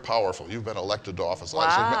wealthy, you're powerful, you've been elected to office.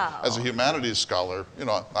 Wow. As a humanities scholar,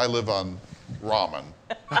 I live on ramen,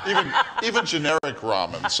 even generic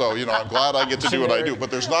ramen. So, I'm glad I get to do what I do, but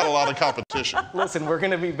there's not a lot of competition. Listen, we're going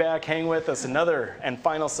to be back. Hang with us. Another and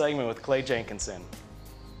final segment with Clay Jenkinson.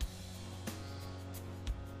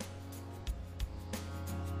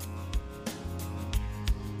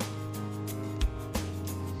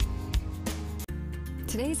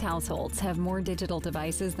 Today's households have more digital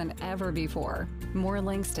devices than ever before. More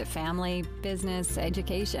links to family, business,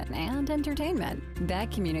 education, and entertainment.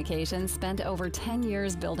 Beck Communications spent over 10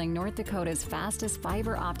 years building North Dakota's fastest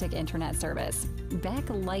fiber optic internet service. Beck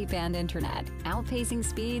Lightband Internet, outpacing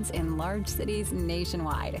speeds in large cities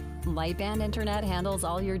nationwide. Lightband Internet handles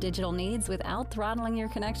all your digital needs without throttling your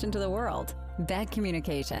connection to the world. Beck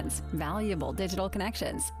Communications, valuable digital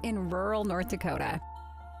connections in rural North Dakota.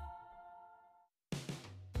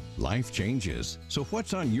 Life changes, so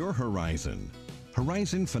what's on your horizon?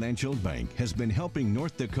 Horizon Financial Bank has been helping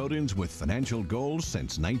North Dakotans with financial goals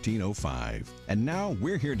since 1905. And now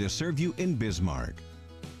we're here to serve you in Bismarck.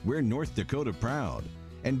 We're North Dakota proud,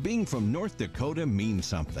 and being from North Dakota means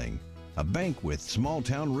something. A bank with small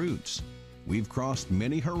town roots. We've crossed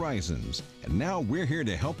many horizons, and now we're here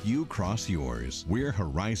to help you cross yours. We're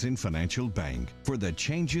Horizon Financial Bank for the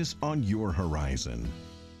changes on your horizon.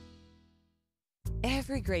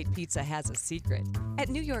 Every great pizza has a secret. At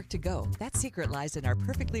New York To Go, that secret lies in our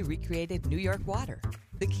perfectly recreated New York water,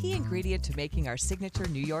 the key ingredient to making our signature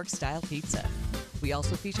New York-style pizza. We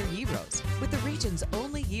also feature gyros, with the region's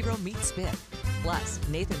only gyro meat spit, plus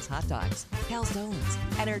Nathan's hot dogs, calzones,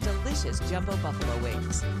 and our delicious jumbo buffalo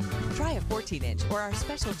wings. Try a 14-inch or our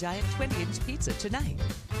special giant 20-inch pizza tonight.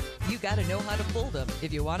 You gotta know how to fold them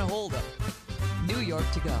if you want to hold them. New York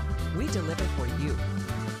To Go, we deliver for you.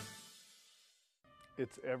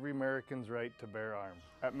 It's every American's right to bear arms.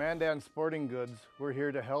 At Mandan Sporting Goods, we're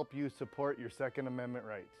here to help you support your Second Amendment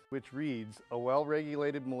rights, which reads, a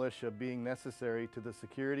well-regulated militia being necessary to the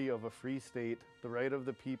security of a free state, the right of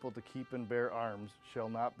the people to keep and bear arms shall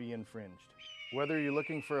not be infringed. Whether you're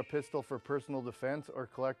looking for a pistol for personal defense or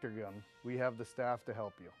collector gun, we have the staff to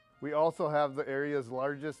help you. We also have the area's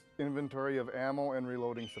largest inventory of ammo and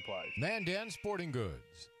reloading supplies. Mandan Sporting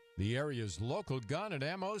Goods, the area's local gun and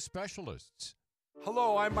ammo specialists.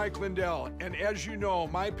 Hello, I'm Mike Lindell, and as you know,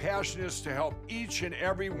 my passion is to help each and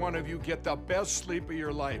every one of you get the best sleep of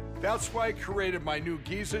your life. That's why I created my new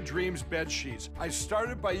Giza Dreams bed sheets. I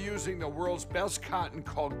started by using the world's best cotton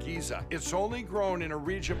called Giza. It's only grown in a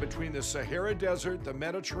region between the Sahara Desert, the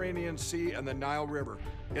Mediterranean Sea, and the Nile River.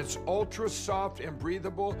 It's ultra soft and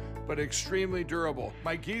breathable, but extremely durable.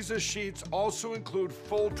 My Giza sheets also include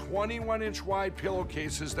full 21-inch wide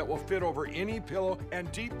pillowcases that will fit over any pillow and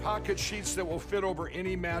deep pocket sheets that will fit over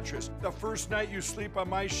any mattress. The first night you sleep on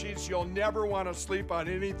my sheets, you'll never want to sleep on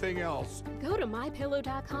anything else. Go to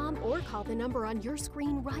MyPillow.com or call the number on your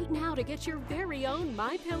screen right now to get your very own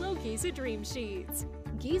MyPillow Giza Dream Sheets.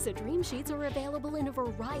 Giza Dream Sheets are available in a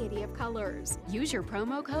variety of colors. Use your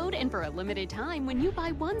promo code, and for a limited time, when you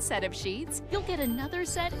buy one set of sheets, you'll get another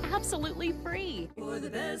set absolutely free. For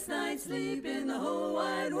the best night's sleep in the whole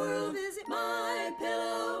wide world, visit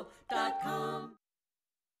MyPillow.com.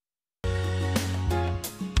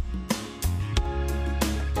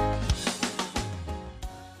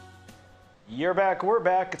 You're back, we're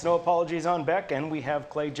back. It's No Apologies on Beck, and we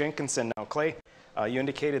have Clay Jenkinson. Now, Clay, you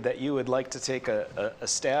indicated that you would like to take a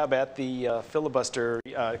stab at the filibuster.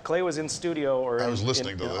 Clay was in studio or I was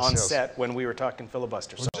listening to this, on yes. set when we were talking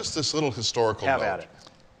filibuster. Well, just this little historical have note. at it.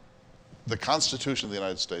 The Constitution of the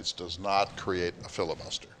United States does not create a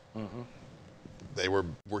filibuster. Mm-hmm. They were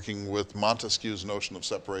working with Montesquieu's notion of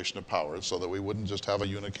separation of powers so that we wouldn't just have a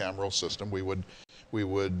unicameral system. We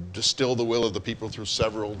would distill the will of the people through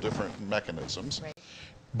several different mechanisms, Right.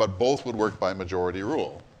 but both would work by majority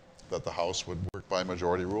rule. That the House would work by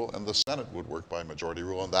majority rule and the Senate would work by majority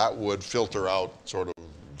rule, and that would filter out sort of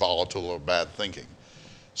volatile or bad thinking.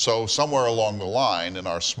 So somewhere along the line in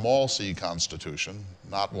our small c Constitution,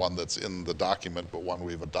 not one that's in the document but one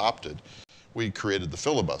we've adopted, we created the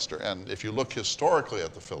filibuster. And if you look historically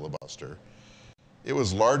at the filibuster, it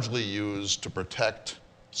was largely used to protect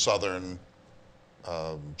Southern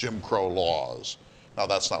Jim Crow laws. Now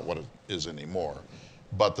that's not what it is anymore.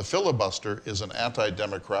 But the filibuster is an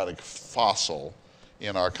anti-democratic fossil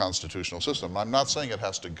in our constitutional system. I'm not saying it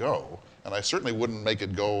has to go. And I certainly wouldn't make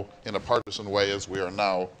it go in a partisan way as we are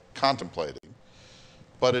now contemplating.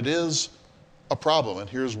 But it is a problem, and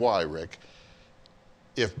here's why, Rick.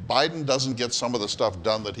 If Biden doesn't get some of the stuff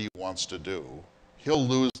done that he wants to do, he'll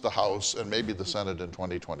lose the House and maybe the Senate in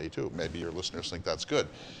 2022. Maybe your listeners think that's good.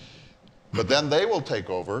 But then they will take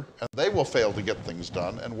over, and they will fail to get things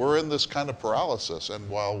done, and we're in this kind of paralysis. And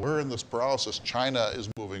while we're in this paralysis, China is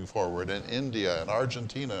moving forward, and India, and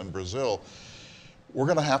Argentina, and Brazil. We're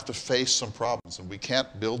going to have to face some problems, and we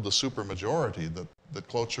can't build the supermajority that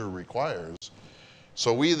cloture requires.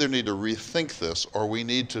 So we either need to rethink this, or we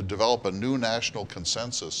need to develop a new national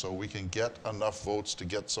consensus so we can get enough votes to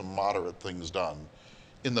get some moderate things done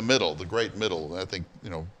in the middle, the great middle. And I think,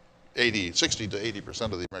 60 to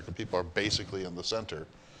 80% of the American people are basically in the center.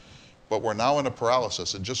 But we're now in a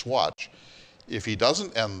paralysis, and just watch. If he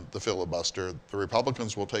doesn't end the filibuster, the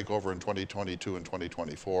Republicans will take over in 2022 and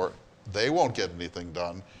 2024. They won't get anything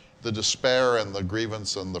done. The despair and the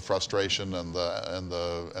grievance and the frustration and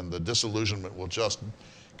the disillusionment will just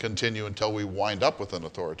continue until we wind up with an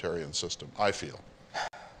authoritarian system, I feel.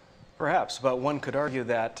 Perhaps, but one could argue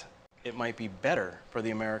that it might be better for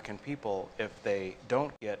the American people if they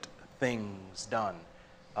don't get things done,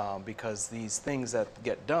 because these things that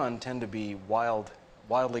get done tend to be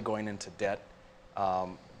wildly going into debt.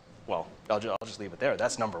 Well, I'll just leave it there.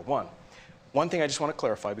 That's number one. One thing I just want to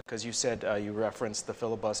clarify, because you said you referenced the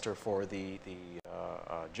filibuster for the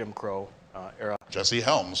Jim Crow era. Jesse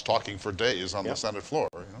Helms talking for days on Yep. the Senate floor.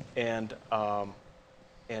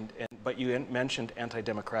 But you mentioned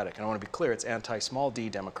anti-democratic, and I want to be clear, it's anti-small d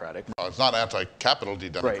democratic. No, it's not anti-capital D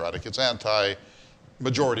democratic. Right. It's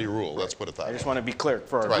anti-majority rule. Let's put it that way. I just want to be clear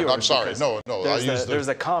for our Right, viewers. I'm sorry. No. There's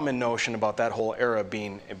a common notion about that whole era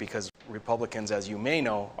being, because Republicans, as you may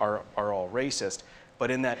know, are all racist. But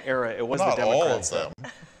in that era, it was Not the Democrats. all of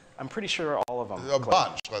them. I'm pretty sure all of them. A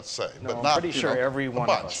bunch, let's say. No, but I'm not, pretty sure every one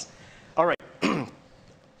of us. All right.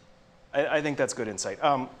 I think that's good insight.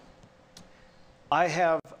 I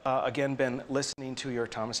have, again, been listening to your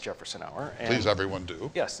Thomas Jefferson Hour. And Please, everyone do.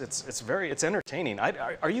 Yes, it's entertaining.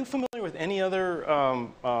 Are you familiar with any other,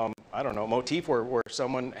 I don't know, motif where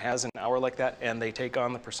someone has an hour like that and they take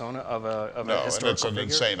on the persona of a No, historical and it's an figure?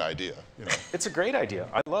 insane idea. It's a great idea.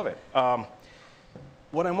 I love it.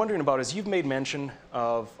 What I'm wondering about is you've made mention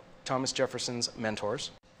of Thomas Jefferson's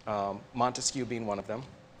mentors, Montesquieu being one of them.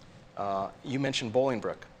 You mentioned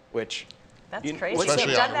Bolingbroke, which... That's crazy. Especially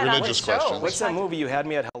You've done on that on religious the show. questions. What's that movie, You Had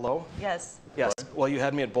Me at Hello? Yes. Yes. Well, you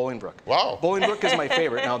had me at Bolingbroke. Wow. Bolingbroke is my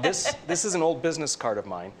favorite. Now, this is an old business card of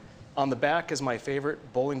mine. On the back is my favorite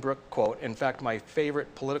Bolingbroke quote. In fact, my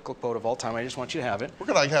favorite political quote of all time. I just want you to have it. We're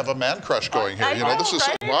going to have a man crush going here. I know, This is,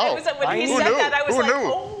 right? wow. It was, when he Who said knew? that, I was Who like,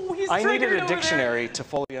 knew? oh, he's I needed triggered a over dictionary to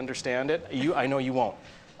fully understand it. I know you won't.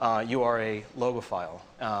 You are a logophile.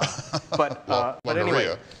 But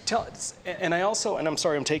anyway, and I also, and I'm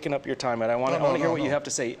sorry I'm taking up your time, and I want to hear what you have to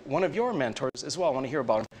say. One of your mentors as well, I want to hear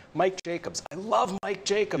about him, Mike Jacobs. I love Mike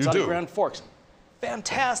Jacobs out of Grand Forks.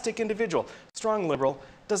 Fantastic individual, strong liberal,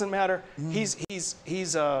 doesn't matter. He's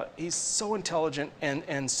so intelligent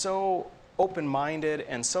and so open-minded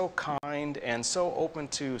and so kind and so open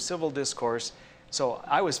to civil discourse. So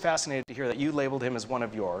I was fascinated to hear that you labeled him as one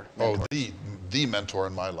of your mentors. Oh, the mentor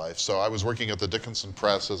in my life. So I was working at the Dickinson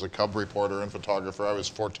Press as a cub reporter and photographer. I was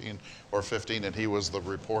 14 or 15, and he was the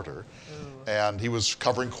reporter. And he was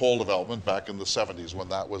covering coal development back in the 70s when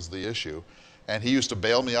that was the issue. And he used to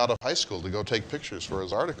bail me out of high school to go take pictures for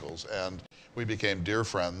his articles. And we became dear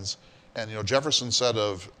friends. And, you know, Jefferson said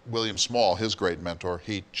of William Small, his great mentor,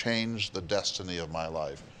 he changed the destiny of my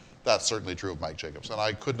life. That's certainly true of Mike Jacobs, and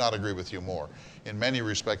I could not agree with you more. In many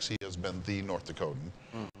respects, he has been the North Dakotan,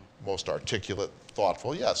 most articulate,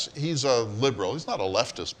 thoughtful. Yes, he's a liberal. He's not a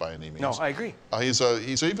leftist by any means. No, I agree.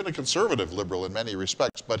 He's even a conservative liberal in many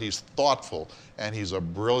respects, but he's thoughtful, and he's a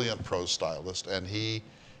brilliant prose stylist, and he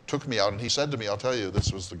took me out, and he said to me, I'll tell you,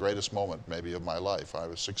 this was the greatest moment maybe of my life. I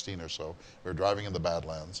was 16 or so. We were driving in the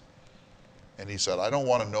Badlands, and he said, I don't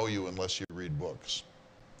want to know you unless you read books.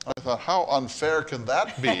 I thought, how unfair can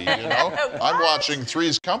that be, you know? I'm watching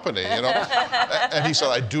Three's Company, you know? And he said,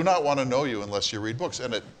 I do not want to know you unless you read books.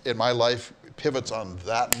 And it, in my life, pivots on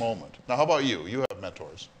that moment. Now, how about you? You have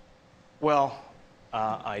mentors. Well,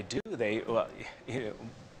 I do.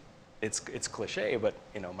 It's cliche, but,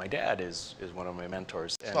 you know, my dad is one of my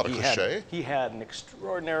mentors. It's not a cliche. He had an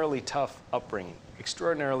extraordinarily tough upbringing,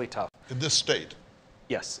 extraordinarily tough. In this state?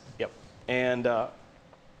 Yes, yep. And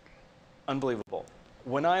unbelievable.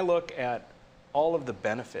 When I look at all of the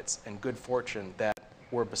benefits and good fortune that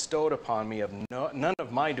were bestowed upon me of none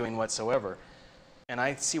of my doing whatsoever, and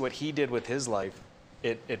I see what he did with his life,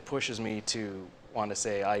 it pushes me to want to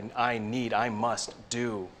say I must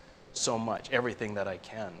do so much, everything that I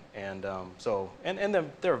can. And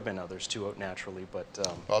then there have been others too, naturally, but.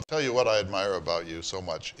 I'll tell you what I admire about you so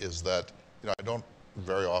much is that, I don't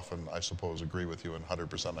very often, I suppose, agree with you in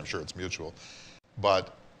 100%, I'm sure it's mutual,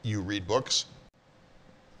 but you read books,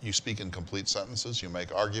 you speak in complete sentences, you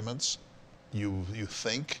make arguments, you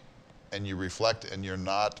think, and you reflect, and you're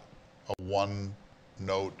not a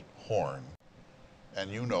one-note horn. And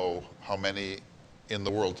you know how many in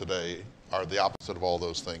the world today are the opposite of all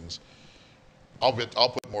those things. I'll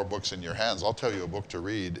put more books in your hands. I'll tell you a book to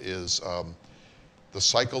read is The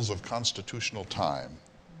Cycles of Constitutional Time.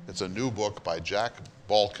 It's a new book by Jack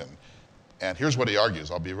Balkin. And here's what he argues.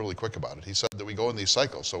 I'll be really quick about it. He said that we go in these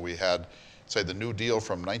cycles. So we had, say, the New Deal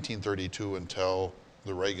from 1932 until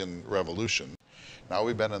the Reagan Revolution. Now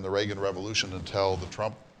we've been in the Reagan Revolution until the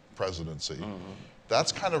Trump presidency.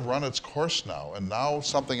 That's kind of run its course now, and now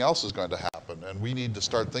something else is going to happen, and we need to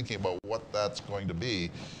start thinking about what that's going to be.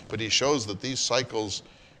 But he shows that these cycles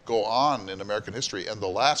go on in American history, and the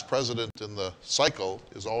last president in the cycle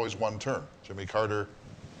is always one term. Jimmy Carter.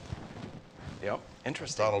 Yep,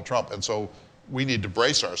 interesting. Donald Trump. And so we need to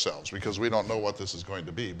brace ourselves because we don't know what this is going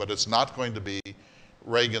to be. But it's not going to be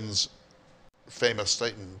Reagan's famous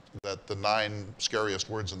statement that the 9 scariest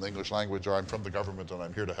words in the English language are, I'm from the government and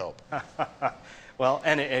I'm here to help. Well,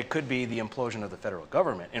 and it could be the implosion of the federal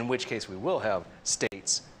government, in which case we will have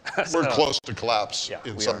states. We're close to collapse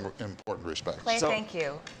in we some are. important respects. Clay, thank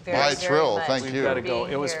you very, my very thrill, much. thank We've you. got to go.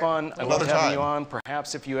 It was fun. I love Another having time. you on.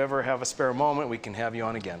 Perhaps if you ever have a spare moment, we can have you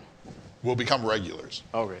on again. We'll become regulars.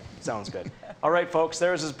 Oh, great. Sounds good. All right, folks,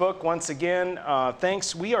 there's his book once again.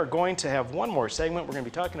 Thanks. We are going to have one more segment. We're going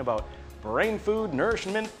to be talking about brain food,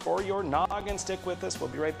 nourishment for your noggin. Stick with us. We'll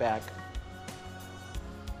be right back.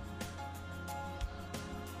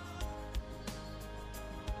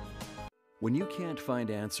 When you can't find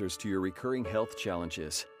answers to your recurring health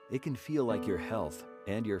challenges, it can feel like your health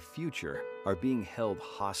and your future are being held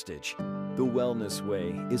hostage. The Wellness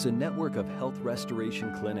Way is a network of health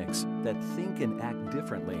restoration clinics that think and act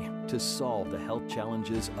differently to solve the health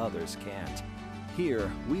challenges others can't.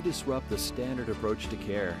 Here, we disrupt the standard approach to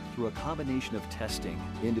care through a combination of testing,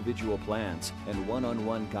 individual plans, and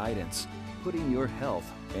one-on-one guidance, putting your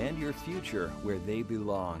health and your future where they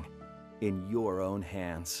belong, in your own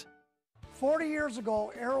hands. 40 years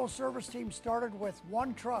ago, Aero Service Team started with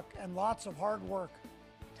one truck and lots of hard work.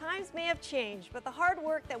 Times may have changed, but the hard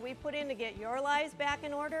work that we put in to get your lives back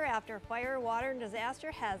in order after fire, water, and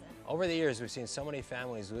disaster hasn't. Over the years, we've seen so many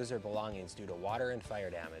families lose their belongings due to water and fire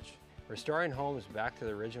damage. Restoring homes back to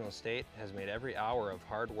the original state has made every hour of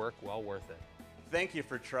hard work well worth it. Thank you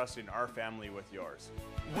for trusting our family with yours.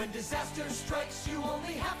 When disaster strikes, you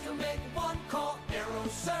only have to make one call. Aero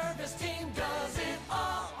Service Team does it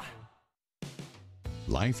all.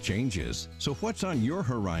 Life changes, so what's on your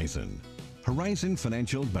horizon? Horizon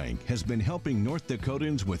Financial Bank has been helping North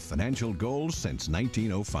Dakotans with financial goals since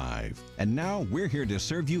 1905. And now we're here to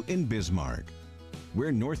serve you in Bismarck.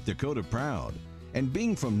 We're North Dakota proud, and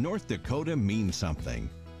being from North Dakota means something.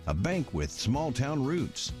 A bank with small town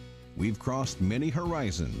roots. We've crossed many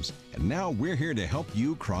horizons, and now we're here to help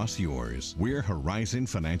you cross yours. We're Horizon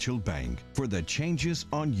Financial Bank for the changes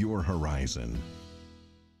on your horizon.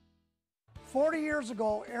 40 years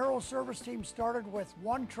ago, Aero Service Team started with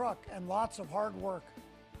one truck and lots of hard work.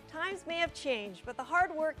 Times may have changed, but the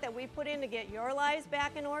hard work that we put in to get your lives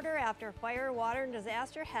back in order after fire, water, and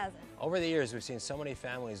disaster hasn't. Over the years, we've seen so many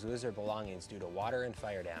families lose their belongings due to water and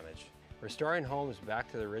fire damage. Restoring homes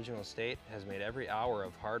back to the original state has made every hour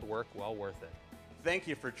of hard work well worth it. Thank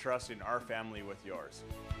you for trusting our family with yours.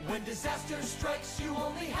 When disaster strikes, you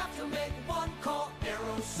only have to make one call.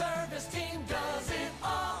 Aero Service Team does it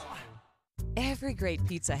all. Every great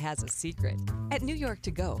pizza has a secret. At New York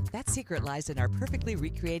To Go, that secret lies in our perfectly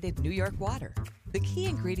recreated New York water, the key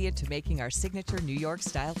ingredient to making our signature New York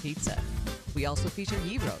style pizza. We also feature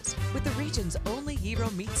gyros with the region's only gyro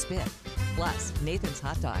meat spit, plus Nathan's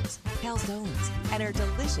hot dogs, calzones, and our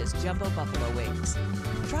delicious jumbo buffalo wings.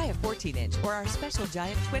 Try a 14-inch or our special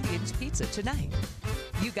giant 20-inch pizza tonight.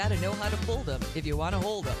 You gotta know how to fold them if you want to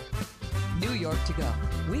hold them. New York To Go,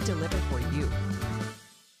 we deliver for you.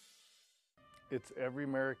 It's every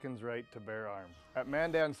American's right to bear arms. At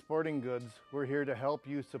Mandan Sporting Goods, we're here to help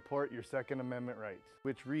you support your Second Amendment rights,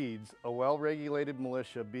 which reads, a well-regulated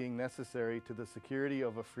militia being necessary to the security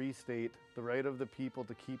of a free state, the right of the people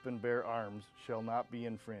to keep and bear arms shall not be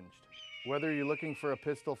infringed. Whether you're looking for a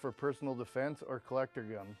pistol for personal defense or collector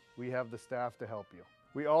gun, we have the staff to help you.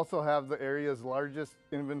 We also have the area's largest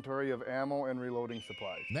inventory of ammo and reloading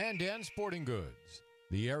supplies. Mandan Sporting Goods,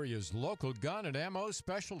 the area's local gun and ammo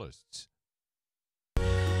specialists.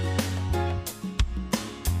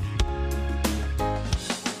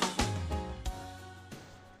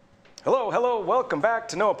 Hello, hello, welcome back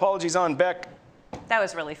to No Apologies on Beck. That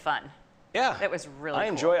was really fun. Yeah. It was really I cool.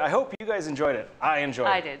 enjoy. I hope you guys enjoyed it. I enjoyed it.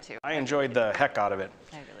 I did too. I enjoyed the heck out of it.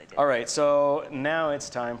 I really did. All right, so now it's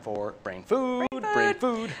time for Brain Food. Brain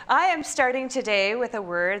Food. I am starting today with a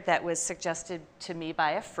word that was suggested to me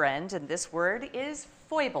by a friend, and this word is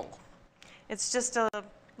foible. It's just a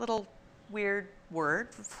little weird word,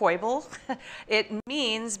 foible. It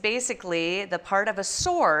means basically the part of a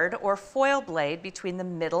sword or foil blade between the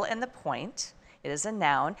middle and the point. It is a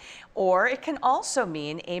noun, or it can also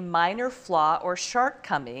mean a minor flaw or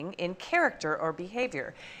shortcoming in character or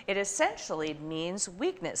behavior. It essentially means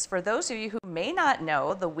weakness. For those of you who may not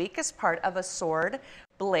know, the weakest part of a sword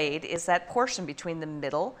blade is that portion between the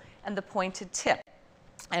middle and the pointed tip.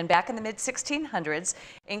 And back in the mid-1600s,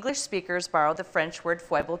 English speakers borrowed the French word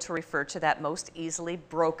foible to refer to that most easily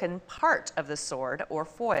broken part of the sword or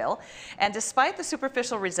foil. And despite the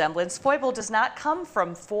superficial resemblance, foible does not come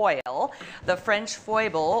from foil. The French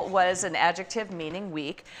foible was an adjective meaning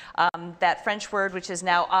weak. That French word, which is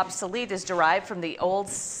now obsolete, is derived from the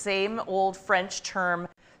same old French term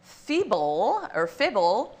feeble or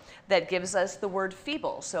fibble that gives us the word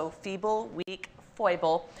feeble. So feeble, weak,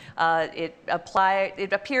 foible. It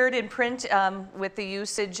appeared in print with the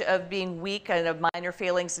usage of being weak and of minor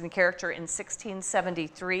failings in character in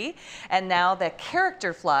 1673, and now the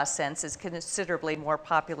character flaw sense is considerably more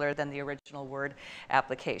popular than the original word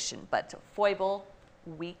application. But foible,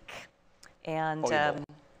 weak, and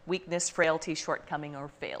weakness, frailty, shortcoming, or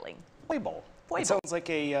failing. Foible. Foible. It sounds like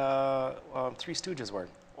a Three Stooges word.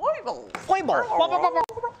 Foible. Foible.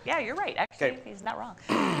 Yeah, you're right. Actually, he's not wrong.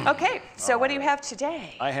 Okay, so what do you have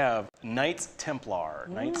today? I have Knights Templar.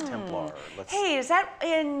 Knights Templar. Hey, is that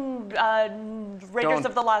in Raiders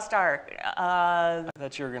of the Lost Ark? I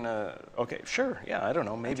thought you were gonna. Okay, sure. Yeah, I don't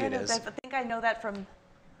know. Maybe it is. I think I know that from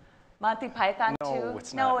Monty Python too. No,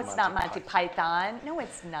 it's not. No, it's not Monty Python. No,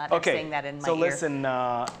 it's not. Okay. I'm saying that in my so ear. listen.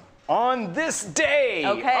 On this day.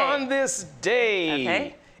 Okay. On this day.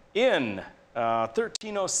 Okay. In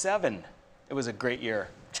 1307. It was a great year.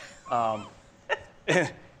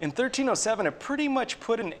 In 1307, it pretty much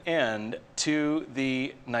put an end to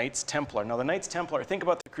the Knights Templar. Now, the Knights Templar, think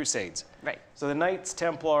about the Crusades. Right. So the Knights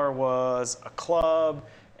Templar was a club,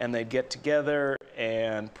 and they'd get together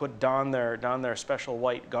and don their special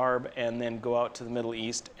white garb, and then go out to the Middle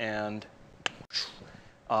East and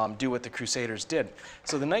do what the Crusaders did.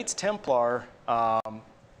 So the Knights Templar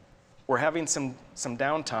were having some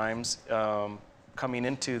downtimes coming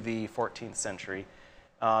into the 14th century.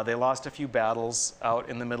 They lost a few battles out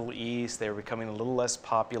in the Middle East. They were becoming a little less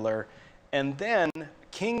popular. And then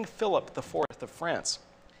King Philip IV of France,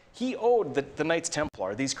 he owed the Knights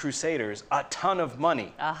Templar, these Crusaders, a ton of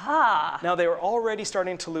money. Aha! Now, they were already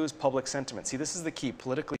starting to lose public sentiment. See, this is the key,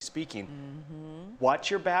 politically speaking.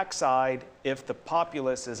 Watch your backside if the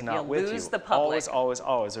populace is not with you. Lose the public. Always, always,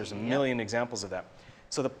 always. There's a million examples of that.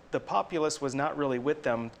 So the populace was not really with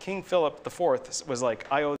them. King Philip IV was like,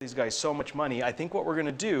 I owe these guys so much money. I think what we're going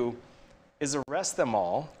to do is arrest them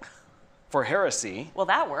all for heresy. Well,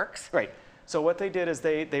 that works. Right. So what they did is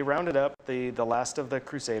they rounded up the last of the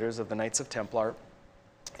Crusaders, of the Knights of Templar,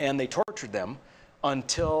 and they tortured them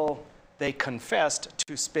until they confessed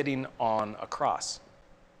to spitting on a cross.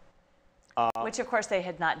 Which, of course, they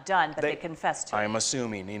had not done, but they confessed to. I'm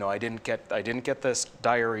assuming. You know, I didn't get the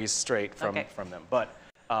diaries straight from them. But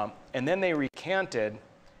and then they recanted,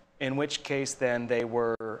 in which case then they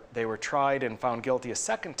were tried and found guilty a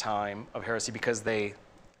second time of heresy because they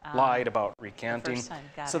lied about recanting. The first time.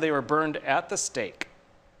 Got so it. they were burned at the stake.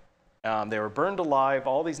 They were burned alive,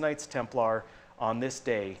 all these Knights Templar, on this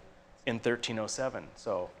day in 1307.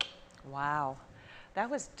 So. Wow, that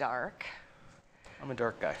was dark. I'm a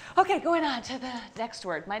dark guy. Okay, going on to the next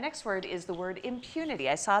word. My next word is the word impunity.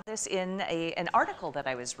 I saw this in an article that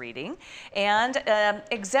I was reading. And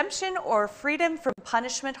exemption or freedom from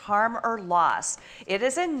punishment, harm, or loss. It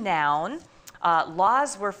is a noun.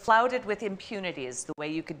 Laws were flouted with impunity is the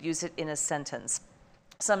way you could use it in a sentence.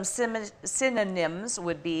 Some synonyms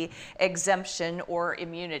would be exemption or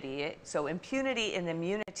immunity. So impunity and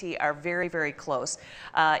immunity are very, very close.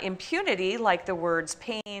 Impunity, like the words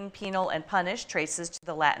pain, penal, and punish, traces to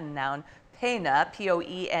the Latin noun pena,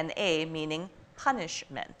 P-O-E-N-A, meaning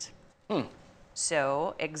punishment.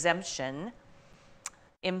 So exemption,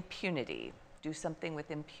 impunity. Do something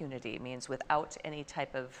with impunity means without any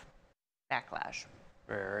type of backlash.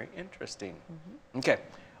 Very interesting. Okay,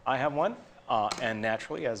 I have one. And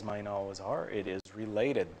naturally, as mine always are, it is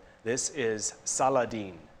related. This is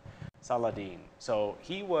Saladin. Saladin. So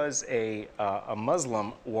he was a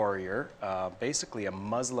Muslim warrior, basically a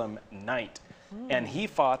Muslim knight, and he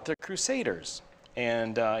fought the Crusaders.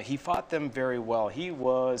 And he fought them very well.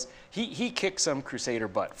 He kicked some Crusader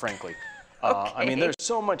butt, frankly. I mean, there's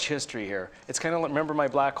so much history here. It's kind of like, remember my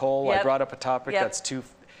black hole? Yep. I brought up a topic Yep. that's too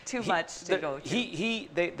much to go to.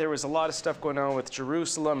 There was a lot of stuff going on with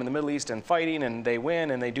Jerusalem and the Middle East and fighting, and they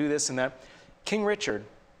win and they do this and that. King Richard,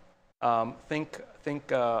 think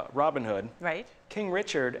Robin Hood. Right. King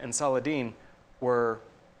Richard and Saladin were,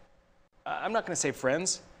 I'm not going to say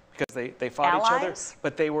friends, because they fought each other,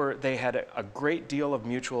 but they had a great deal of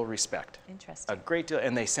mutual respect. Interesting. A great deal,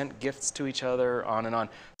 and they sent gifts to each other, on and on.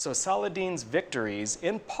 So Saladin's victories,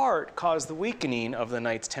 in part, caused the weakening of the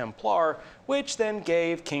Knights Templar, which then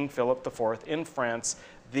gave King Philip IV in France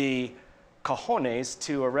the cojones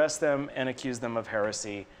to arrest them and accuse them of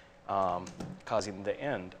heresy, causing the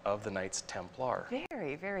end of the Knights Templar.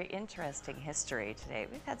 Very, very interesting history today.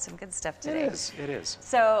 We've had some good stuff today. It is.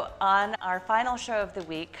 So on our final show of the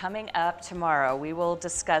week, coming up tomorrow, we will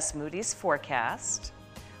discuss Moody's forecast.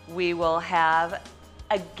 We will have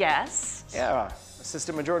a guest. Yeah,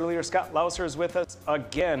 Assistant Majority Leader Scott Lauser is with us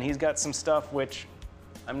again. He's got some stuff which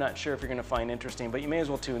I'm not sure if you're going to find interesting, but you may as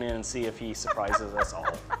well tune in and see if he surprises us all.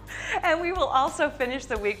 And we will also finish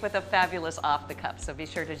the week with a fabulous Off the Cuff, so be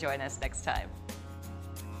sure to join us next time.